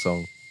know that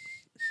song.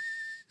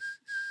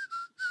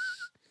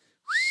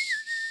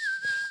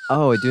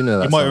 Oh, I do know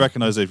that You might song.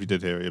 recognise it if you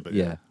did hear it, but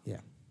Yeah. Yeah.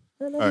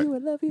 I love Alright. you, I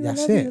love you,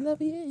 That's I love it. you, I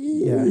love you.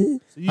 Yeah.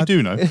 So you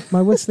do know.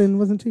 My whistling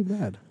wasn't too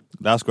bad.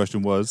 Last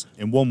question was,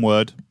 in one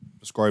word,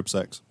 describe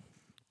sex.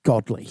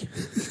 Godly.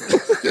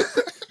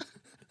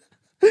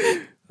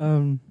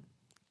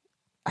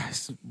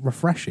 It's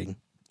refreshing,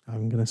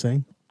 I'm going to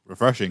say.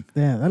 Refreshing.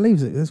 Yeah, that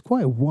leaves it. There's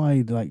quite a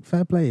wide,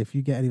 fair play if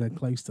you get anywhere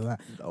close to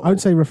that. I would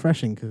say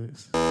refreshing because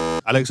it's.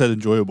 Alex said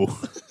enjoyable.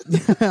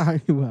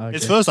 Well, okay.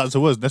 His first answer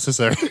was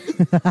necessary.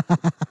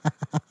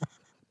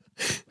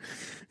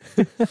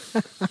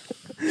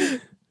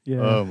 Yeah.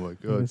 Oh my I'm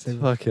God. gonna say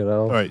Fucking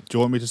hell. All right, do you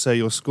want me to say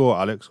your score,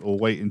 Alex, or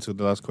wait until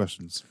the last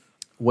questions?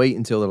 Wait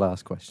until the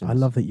last question. I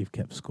love that you've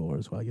kept score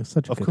as well. You're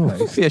such a Of good course.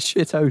 host. Be a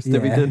shit host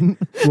if he Yeah. didn't.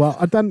 Well,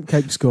 I done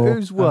keep score.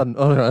 Who's won?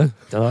 All right.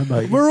 Don't know,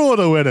 mate. We're all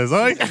the winners,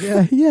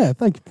 eh? Yeah.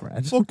 Thank you,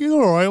 Brad. Fucking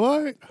all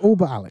right, mate. All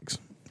but Alex.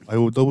 I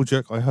will double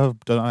check. I have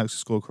done Alex's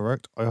score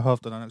correct.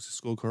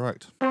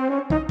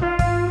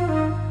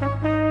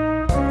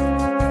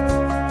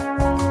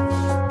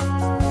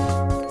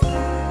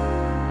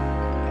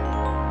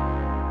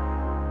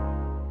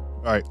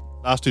 All right,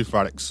 last two for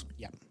Alex.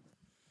 Yeah.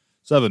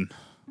 7.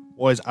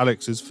 What is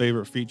Alex's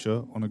favourite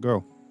feature on a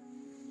girl?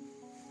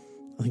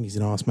 I think he's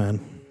an arse man.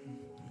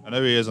 I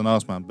know he is an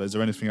arse man, but is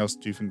there anything else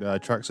do you think that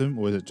attracts him,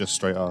 or is it just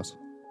straight arse?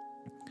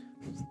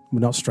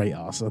 Well, not straight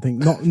ass. I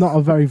think not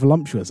a very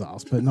voluptuous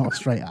ass, but not a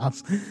straight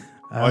ass.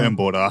 I am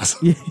bored arse.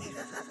 Yeah.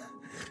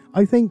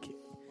 I think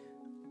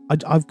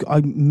I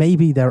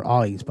maybe their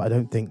eyes, but I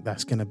don't think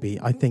that's going to be.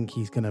 I think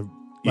he's going to.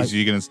 Is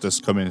he going to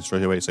just come in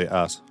straight away and say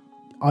ass?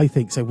 I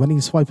think so. When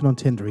he's swiping on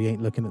Tinder, he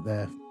ain't looking at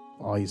their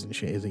eyes and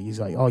shit, is he? He's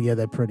like, oh yeah,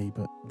 they're pretty,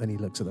 but then he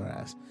looks at their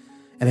ass.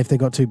 And if they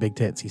got two big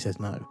tits, he says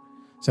no.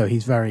 So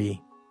he's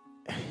very,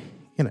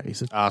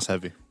 he's a, Ass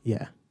heavy.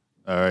 yeah.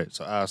 All right,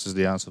 so ass is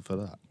the answer for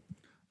that.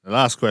 The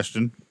last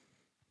question,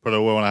 probably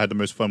the one I had the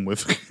most fun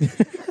with.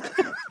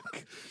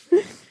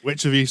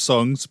 Which of these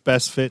songs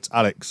best fits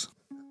Alex?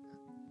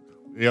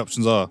 The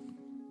options are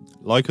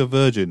Like a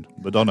Virgin,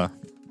 Madonna.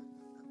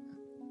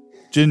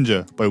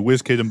 Ginger by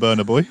WizKid and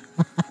Burna Boy.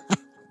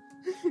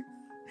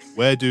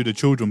 Where Do the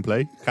Children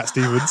Play? Cat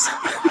Stevens.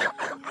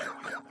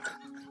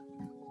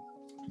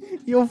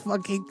 You're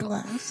fucking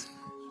class.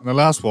 And the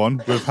last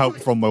one, with help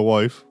from my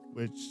wife,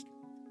 which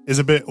is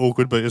a bit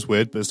awkward, but it's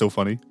weird, but it's still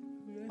funny.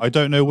 I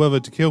don't know whether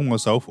to kill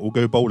myself or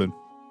go bowling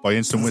by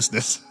Instant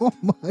Witness. Oh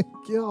my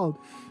god.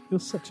 You're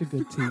such a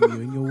good team, you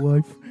and your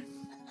wife.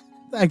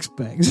 Thanks,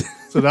 Bex.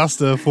 So that's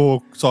the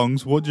 4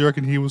 songs. What do you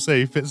reckon he will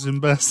say fits him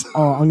best?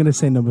 Oh, I'm going to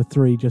say number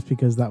 3 just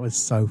because that was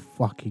so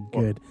fucking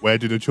good. Where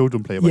do the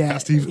children play? By Yeah,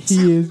 Cat Stevens.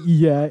 he is.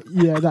 Yeah,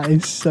 that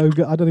is so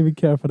good. I don't even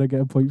care if I don't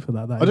get a point for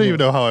that. I don't even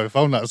know how I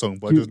found that song,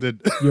 but I just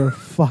did. You're a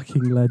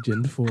fucking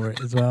legend for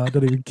it as well. I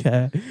don't even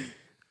care.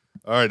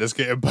 All right, let's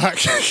get him back.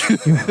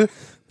 That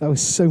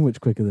was so much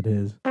quicker than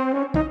his.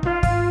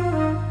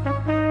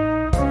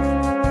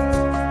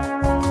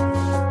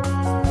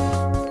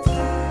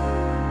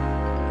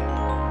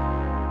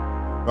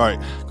 Right,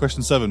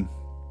 question 7.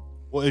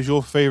 What is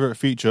your favourite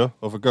feature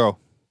of a girl?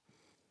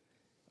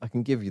 I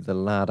can give you the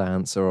lad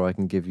answer, or I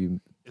can give you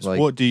It's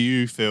what do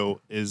you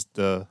feel is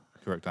the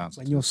correct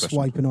answer? When you're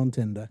swiping on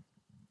Tinder.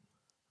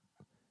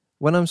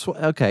 when I'm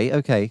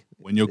okay.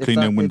 When you're If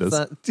cleaning that- if windows.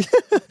 that-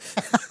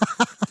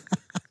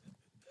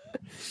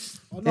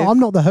 No, I'm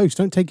not the host.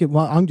 Don't take it.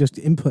 Well, I'm just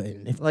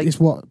inputting. If Like, it's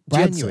what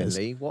Brad says.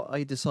 genuinely, what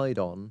I decide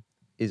on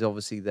is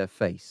obviously their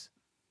face.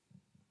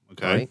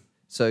 Okay. Right?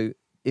 So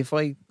if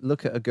I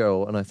look at a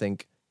girl and I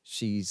think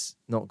she's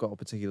not got a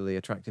particularly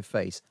attractive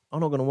face, I'm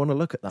not going to want to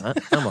look at that,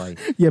 am I?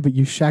 Yeah, but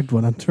you shagged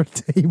one under a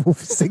table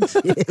for 6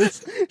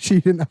 years. She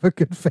didn't have a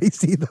good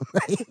face either,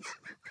 mate.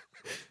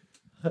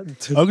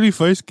 Ugly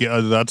face, get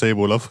under that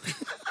table, love.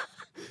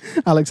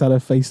 Alex had her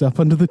face up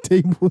under the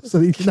table so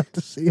he didn't have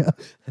to see her.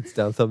 Heads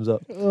down, thumbs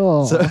up.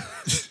 Oh. So,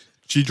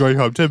 She dry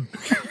humped him.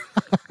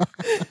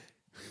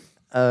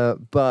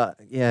 but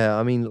yeah,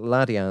 I mean,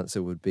 laddie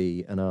answer would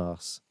be an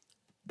arse,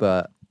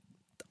 but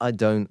I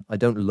don't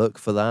look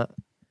for that.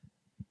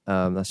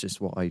 That's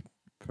just what I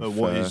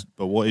prefer.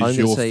 But what I'm is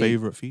gonna your say-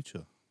 favourite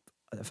feature?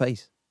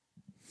 Face.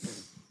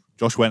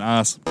 Josh went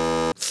ass.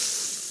 Josh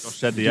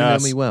said the Do you know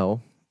ass. me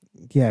well?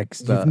 Yeah,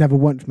 because you've never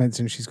once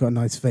mentioned she's got a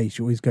nice face.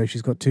 You always go,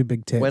 she's got 2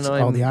 big tits. When Oh,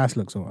 I'm- the ass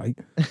looks all right.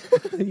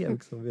 Yeah,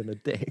 because I'm being a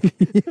dick.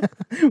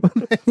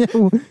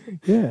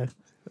 Yeah.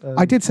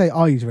 I did say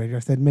eyes, really. I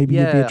said maybe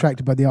you'd be Yeah.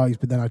 attracted by the eyes,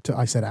 but then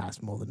I said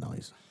ass more than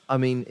eyes. I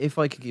mean, if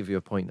I could give you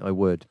a point, I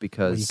would,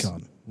 because... Well, you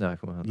can't. No,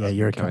 well, Yeah,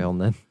 you're a carry cunt. on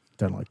then.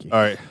 Don't like you. All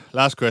right,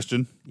 last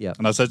question. Yeah.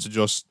 And I said to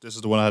Josh, this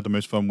is the one I had the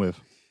most fun with.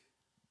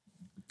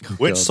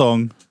 Which God.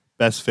 song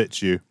best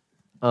fits you?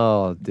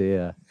 Oh,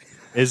 dear.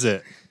 Is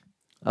it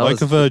I Like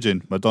was- a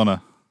Virgin,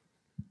 Madonna?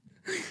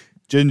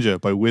 Ginger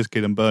by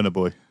Wizkid and Burna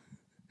Boy?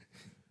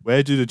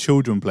 Where do the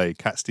children play?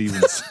 Cat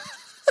Stevens.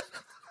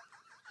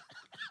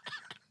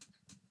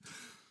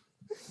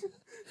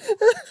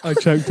 I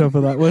choked up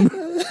at that one.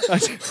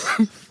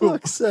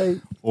 Fuck's sake.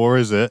 Or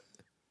is it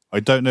I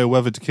don't know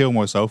whether to kill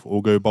myself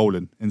or go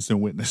bowling? Instant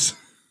Witness.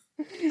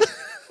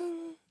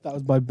 That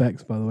was by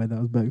Bex, by the way. That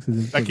was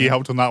Bex's. Becky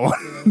helped on that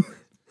one.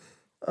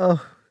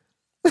 Oh,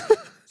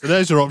 So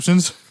there's your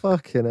options.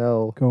 fucking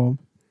hell. Go on.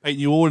 Paint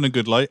you all in a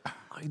good light.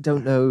 I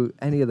don't know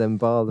any of them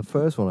bar the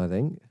first one, I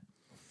think.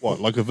 What,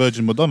 Like a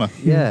Virgin, Madonna?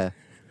 Yeah.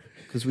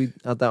 Because we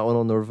had that one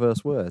on the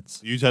reverse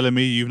words. You telling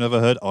me you've never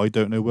heard I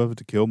don't know whether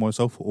to kill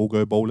myself or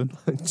go bowling?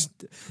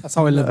 That's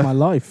how I live my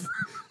life.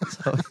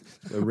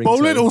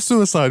 Bowling or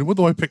suicide? What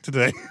do I pick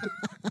today?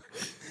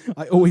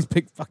 I always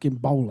pick fucking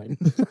bowling.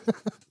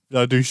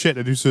 I do shit.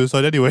 I do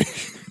suicide anyway.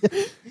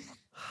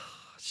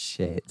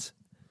 Shit.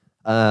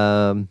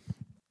 Are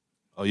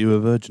you a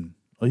virgin?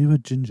 Are you a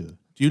ginger?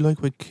 Do you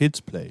like where kids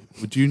play?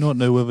 Would you not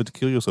know whether to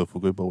kill yourself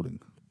or go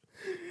bowling?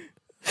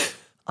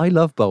 I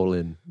love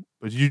bowling.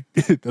 But you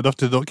enough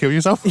to not kill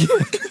yourself?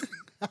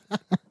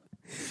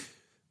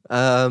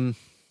 I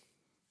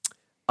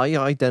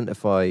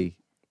identify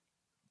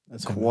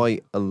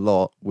quite a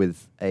lot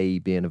with A,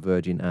 being a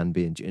virgin, and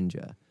being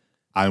ginger.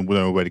 And we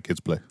don't know where the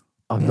kids play.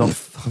 I'm not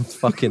I'm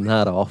fucking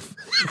that off.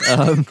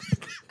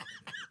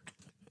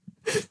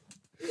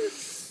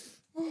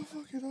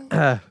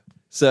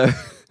 So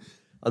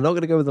I'm not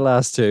going to go with the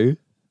last two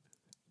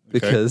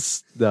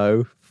because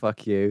no,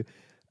 fuck you.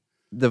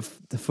 The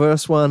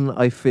first one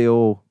I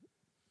feel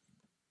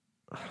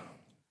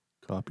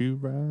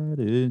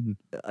Copyrighted.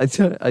 I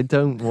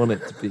don't want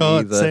it to be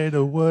Can't either. say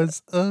the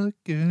words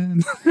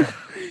again.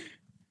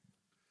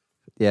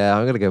 Yeah,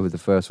 I'm going to go with the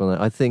first one.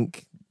 I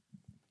think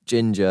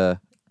ginger.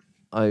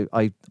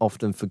 I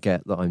often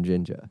forget that I'm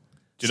ginger.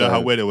 Do you know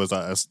how weird it was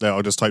that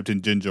I just typed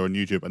in ginger on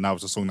YouTube and that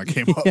was the song that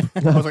came up?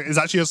 I was like, it's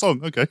actually a song.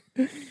 Okay.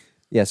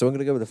 Yeah, so I'm going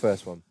to go with the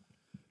first one.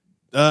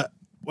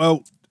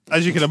 Well,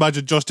 as you can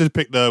imagine, Josh did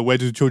pick the Where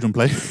Do the Children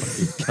Play?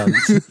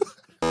 Cunt.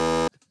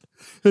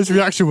 His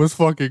reaction was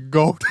fucking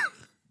gold.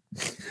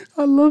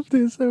 I loved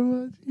it so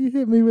much. You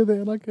hit me with it,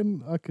 and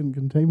I can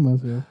contain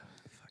myself.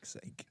 Fuck's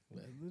sake.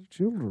 Where the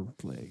children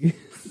play.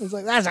 I was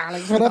like, that's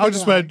Alex. I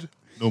just went,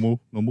 normal.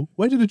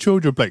 Where do the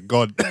children play?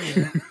 God.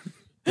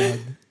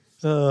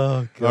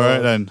 Oh, God. All right,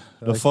 then.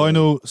 The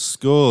final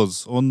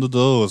scores on the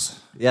doors.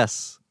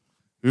 Yes.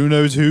 Who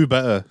knows who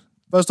better?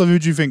 First off, who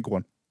do you think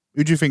won?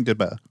 Who do you think did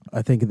better?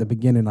 I think at the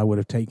beginning I would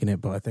have taken it,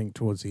 but I think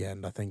towards the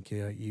end, I think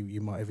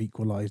you might have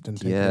equalised and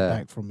taken it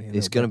back from me.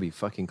 It's going to be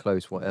fucking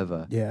close,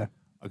 whatever. Yeah.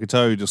 I can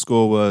tell you the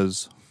score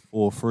was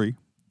 4-3,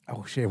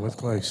 Oh shit, it was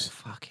close.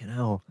 Fucking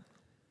hell.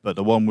 but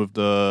the one with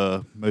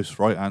the most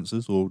right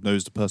answers or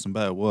knows the person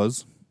better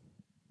was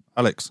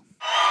Alex.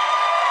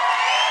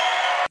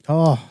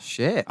 Oh,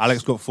 Shit.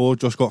 Alex got 4,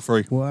 Josh got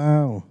 3.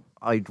 wow.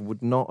 I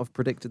would not have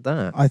predicted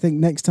that. I think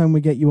next time we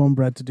get you on,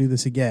 Brad, to do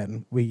this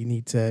again, we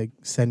need to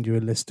send you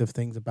a list of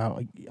things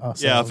about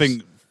ourselves. Yeah, I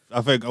think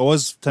I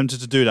was tempted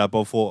to do that,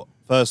 but I thought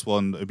first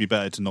one, it'd be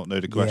better to not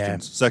know the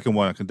questions. Yeah. Second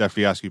one, I can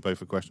definitely ask you both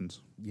the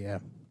questions. Yeah.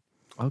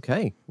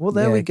 Okay. Well,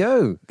 there we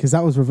go. Because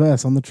that was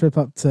reverse. On the trip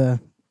up to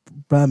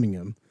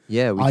Birmingham,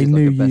 Yeah, we I did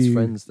knew like a best you,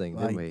 friends thing,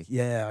 didn't we?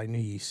 Yeah, I knew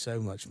you so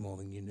much more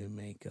than you knew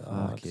me.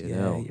 God, Fucking yeah,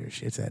 hell. you're a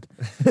shithead.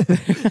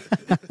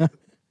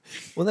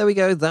 Well, there we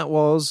go. That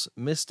was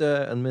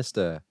Mr. and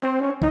Mr.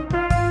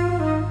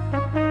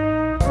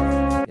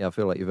 Yeah, I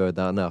feel like you've heard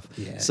that enough.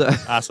 Yeah. So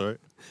That's all right.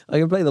 I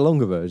can play the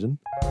longer version.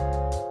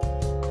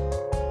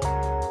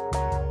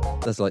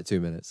 That's like 2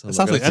 minutes. It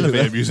sounds like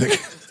elevator music.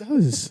 It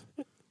does.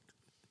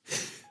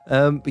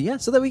 But yeah,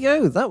 so there we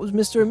go. That was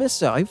Mr. and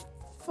Mr. I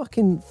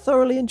fucking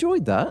thoroughly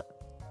enjoyed that.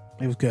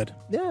 It was good.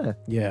 Yeah.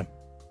 Yeah.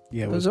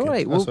 Yeah, It was all good.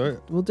 right. That's We'll, all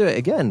right. we'll do it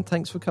again.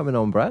 Thanks for coming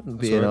on, Brad, and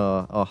That's being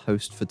all our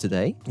host for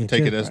today. Yeah,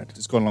 Take it cheers, as Brad.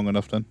 it's gone long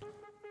enough then.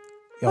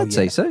 I'd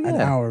say so, An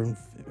yeah. hour. And,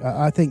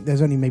 I think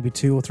there's only maybe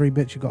 2 or 3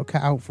 bits you got to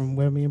cut out from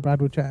where me and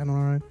Brad were chatting on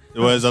our own.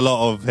 There was a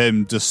lot of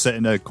him just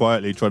sitting there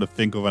quietly trying to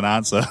think of an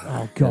answer. Oh,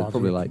 Yeah, God.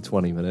 probably like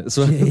 20 minutes.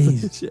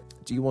 Jeez.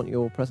 Do you want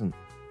your present?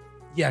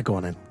 Yeah, go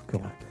on then. Go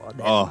on.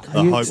 Oh, Are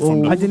the you- hype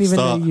from the I didn't even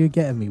start. know you were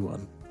getting me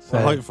one. The So,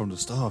 hype from the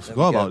start. I There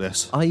forgot we go. about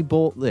this. I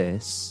bought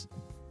this.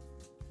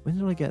 When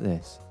did I get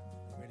this?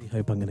 I really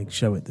hope I'm going to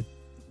show it.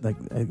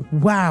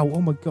 Wow. Oh,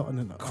 my God.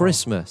 No.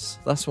 Christmas.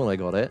 That's when I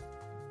got it.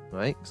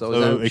 Right? I was So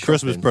out a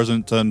Christmas shopping.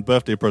 present turned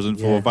birthday present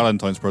for Yeah. a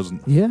Valentine's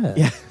present. Yeah.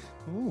 Yeah.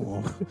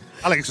 Oh.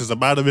 Alex is a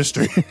man of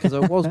mystery. Because I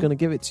was going to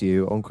give it to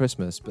you on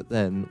Christmas, but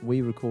then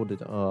we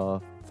recorded our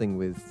thing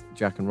with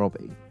Jack and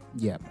Robbie,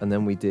 Yeah. and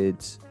then we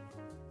did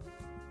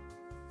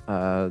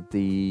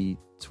the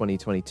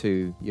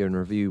 2022 year in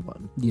review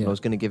one. Yeah. I was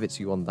going to give it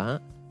to you on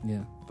that,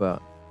 Yeah.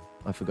 but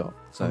I forgot.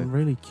 So I'm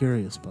really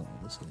curious about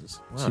what this is.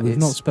 Wow, See, we've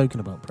it's- not spoken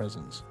about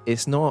presents.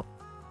 it's not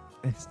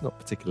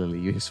particularly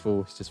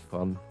useful. It's just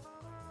fun.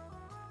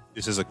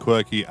 This is a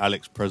quirky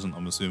Alex present,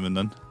 I'm assuming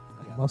then.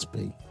 It must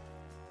be.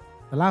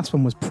 The last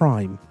one was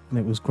Prime, and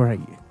it was great.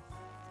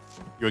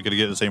 You're going to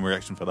get the same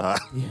reaction for that.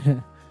 Yeah.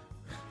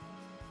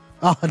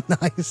 Oh,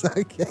 nice.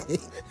 Okay.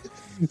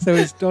 So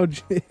it's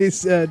Dodge.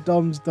 It's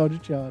Dom's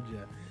Dodge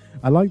Charger.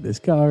 I like this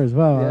car as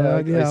well. I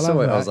I saw love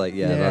it. I that. was like,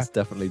 yeah, that's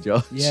definitely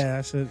Josh.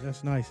 Yeah,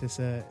 that's nice. It's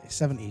a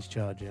 70s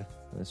Charger.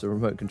 It's a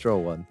remote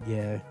control one,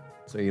 Yeah.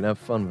 so you can have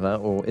fun with that.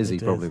 Or Izzy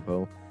It is. probably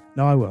will.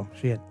 No, I will.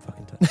 She ain't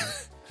fucking touch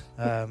it.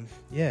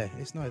 Yeah,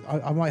 it's nice.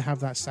 I might have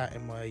that sat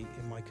in my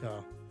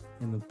car.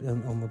 On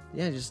the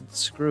Yeah, just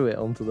screw it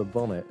onto the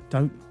bonnet.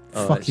 don't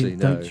Oh, fucking actually,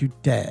 no. don't you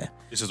dare.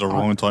 This is the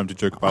wrong time to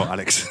joke about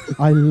Alex.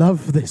 I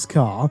love this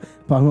car,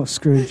 but I'm not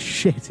screwing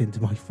shit into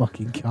my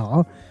fucking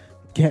car.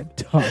 Get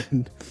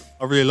done.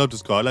 I really love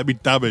this car. Let me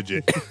damage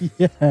it.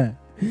 Yeah.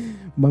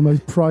 My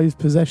most prized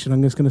possession.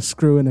 I'm just going to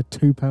screw in a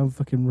 £2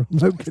 fucking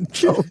remote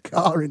control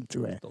car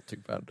into it. Not too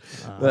bad.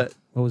 Uh, But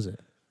what was it?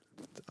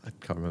 I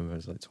can't remember. It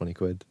was like 20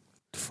 quid.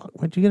 Fuck,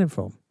 where'd you get it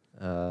from?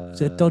 Is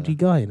it a dodgy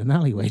guy in an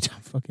alleyway to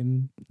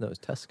fucking... No, it's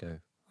Tesco,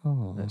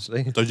 Oh.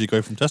 actually. Dodgy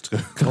go from Tesco.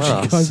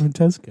 Dodgy guy from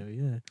Tesco,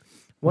 yeah.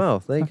 Wow,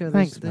 there you go.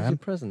 Thanks, There's man. your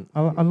present.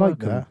 I You're like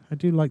welcome. that. I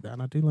do like that,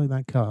 and I do like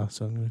that car,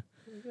 so I'm going to...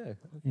 There you go.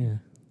 Yeah.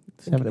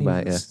 Thinking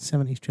about you.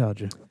 70s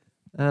Charger.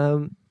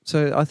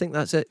 So I think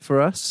that's it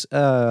for us.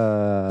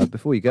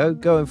 Before you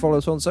go and follow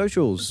us on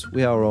socials.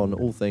 We are on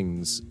all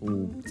things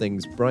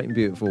bright and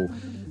beautiful.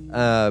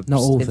 Not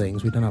all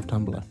things. We don't have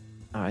Tumblr.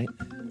 All right.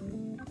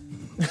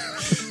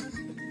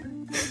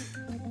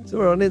 So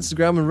we're on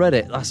Instagram and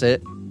Reddit. That's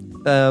it.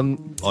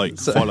 Like,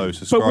 So- follow,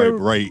 subscribe,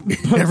 rate,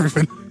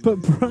 everything. But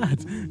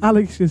Brad,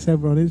 Alex just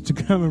said we're on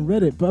Instagram and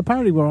Reddit, but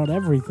apparently we're on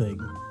everything.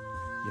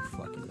 You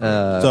fucking...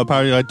 So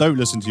apparently I don't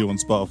listen to you on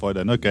Spotify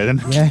then. Okay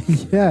then. yeah,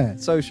 yeah.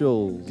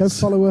 socials. Go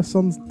follow us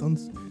on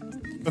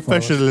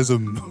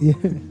Professionalism. yeah.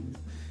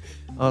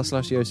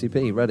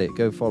 r/OCP Reddit.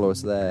 Go follow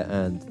us there,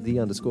 and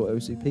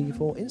 _OCP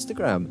for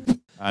Instagram.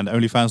 And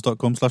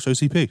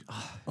onlyfans.com/OCP.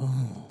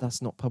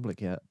 That's not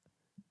public yet.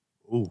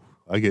 Ooh,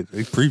 I get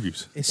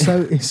previews. It's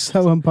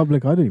so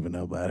unpublic. I don't even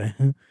know about it.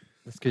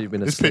 That's because you've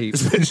been It's asleep.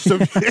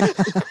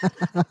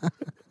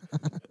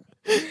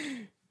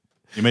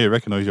 You may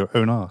recognise your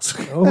own ass.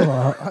 Oh,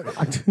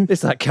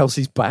 Is that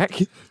Kelsey's back?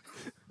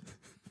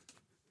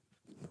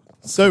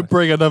 Don't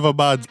bring another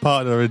man's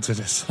partner into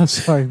this. I'm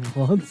sorry.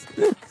 What?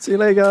 See you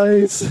later,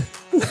 guys.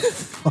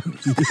 Fuck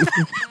you.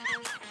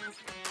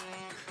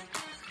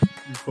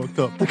 You fucked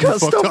up. I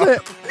can't stop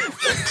it.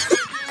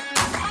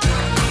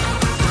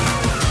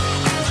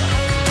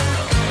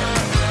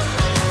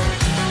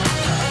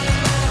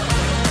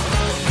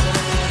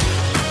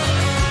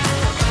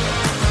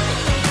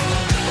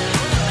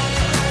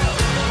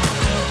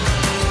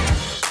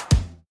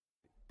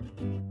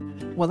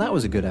 Well, that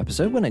was a good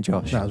episode, wasn't it,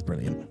 Josh? That was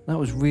brilliant. That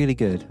was really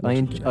good. I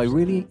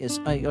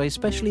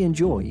especially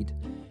enjoyed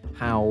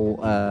how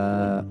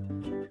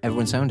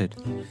everyone sounded.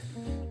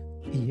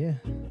 Yeah.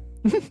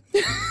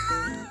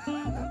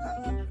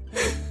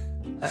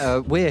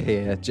 we're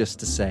here just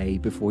to say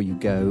before you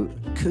go,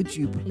 could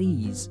you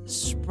please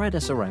spread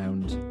us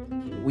around?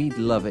 We'd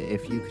love it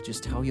if you could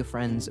just tell your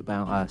friends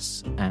about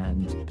us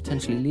and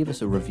potentially leave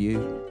us a review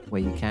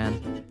where you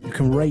can. You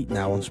can rate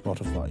now on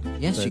Spotify.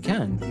 Yes, So you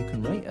can. You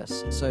can rate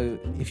us. So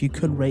if you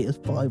could rate us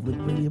 5, we'd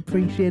really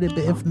appreciate it.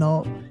 But if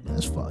not,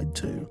 that's fine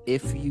too.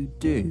 if you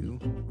do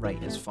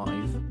rate us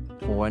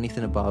 5 or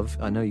anything above,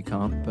 I know you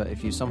can't, but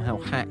if you somehow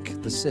hack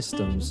the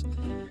systems,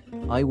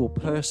 I will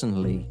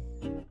personally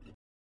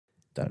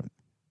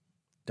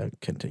Don't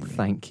continue.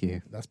 thank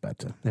you. That's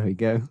better. There we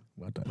go.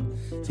 Well done.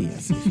 So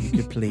yes, if you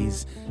could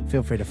please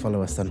feel free to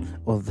follow us on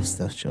all the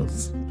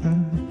socials.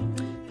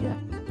 Yeah.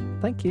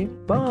 Thank you.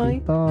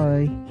 Bye.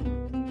 Bye.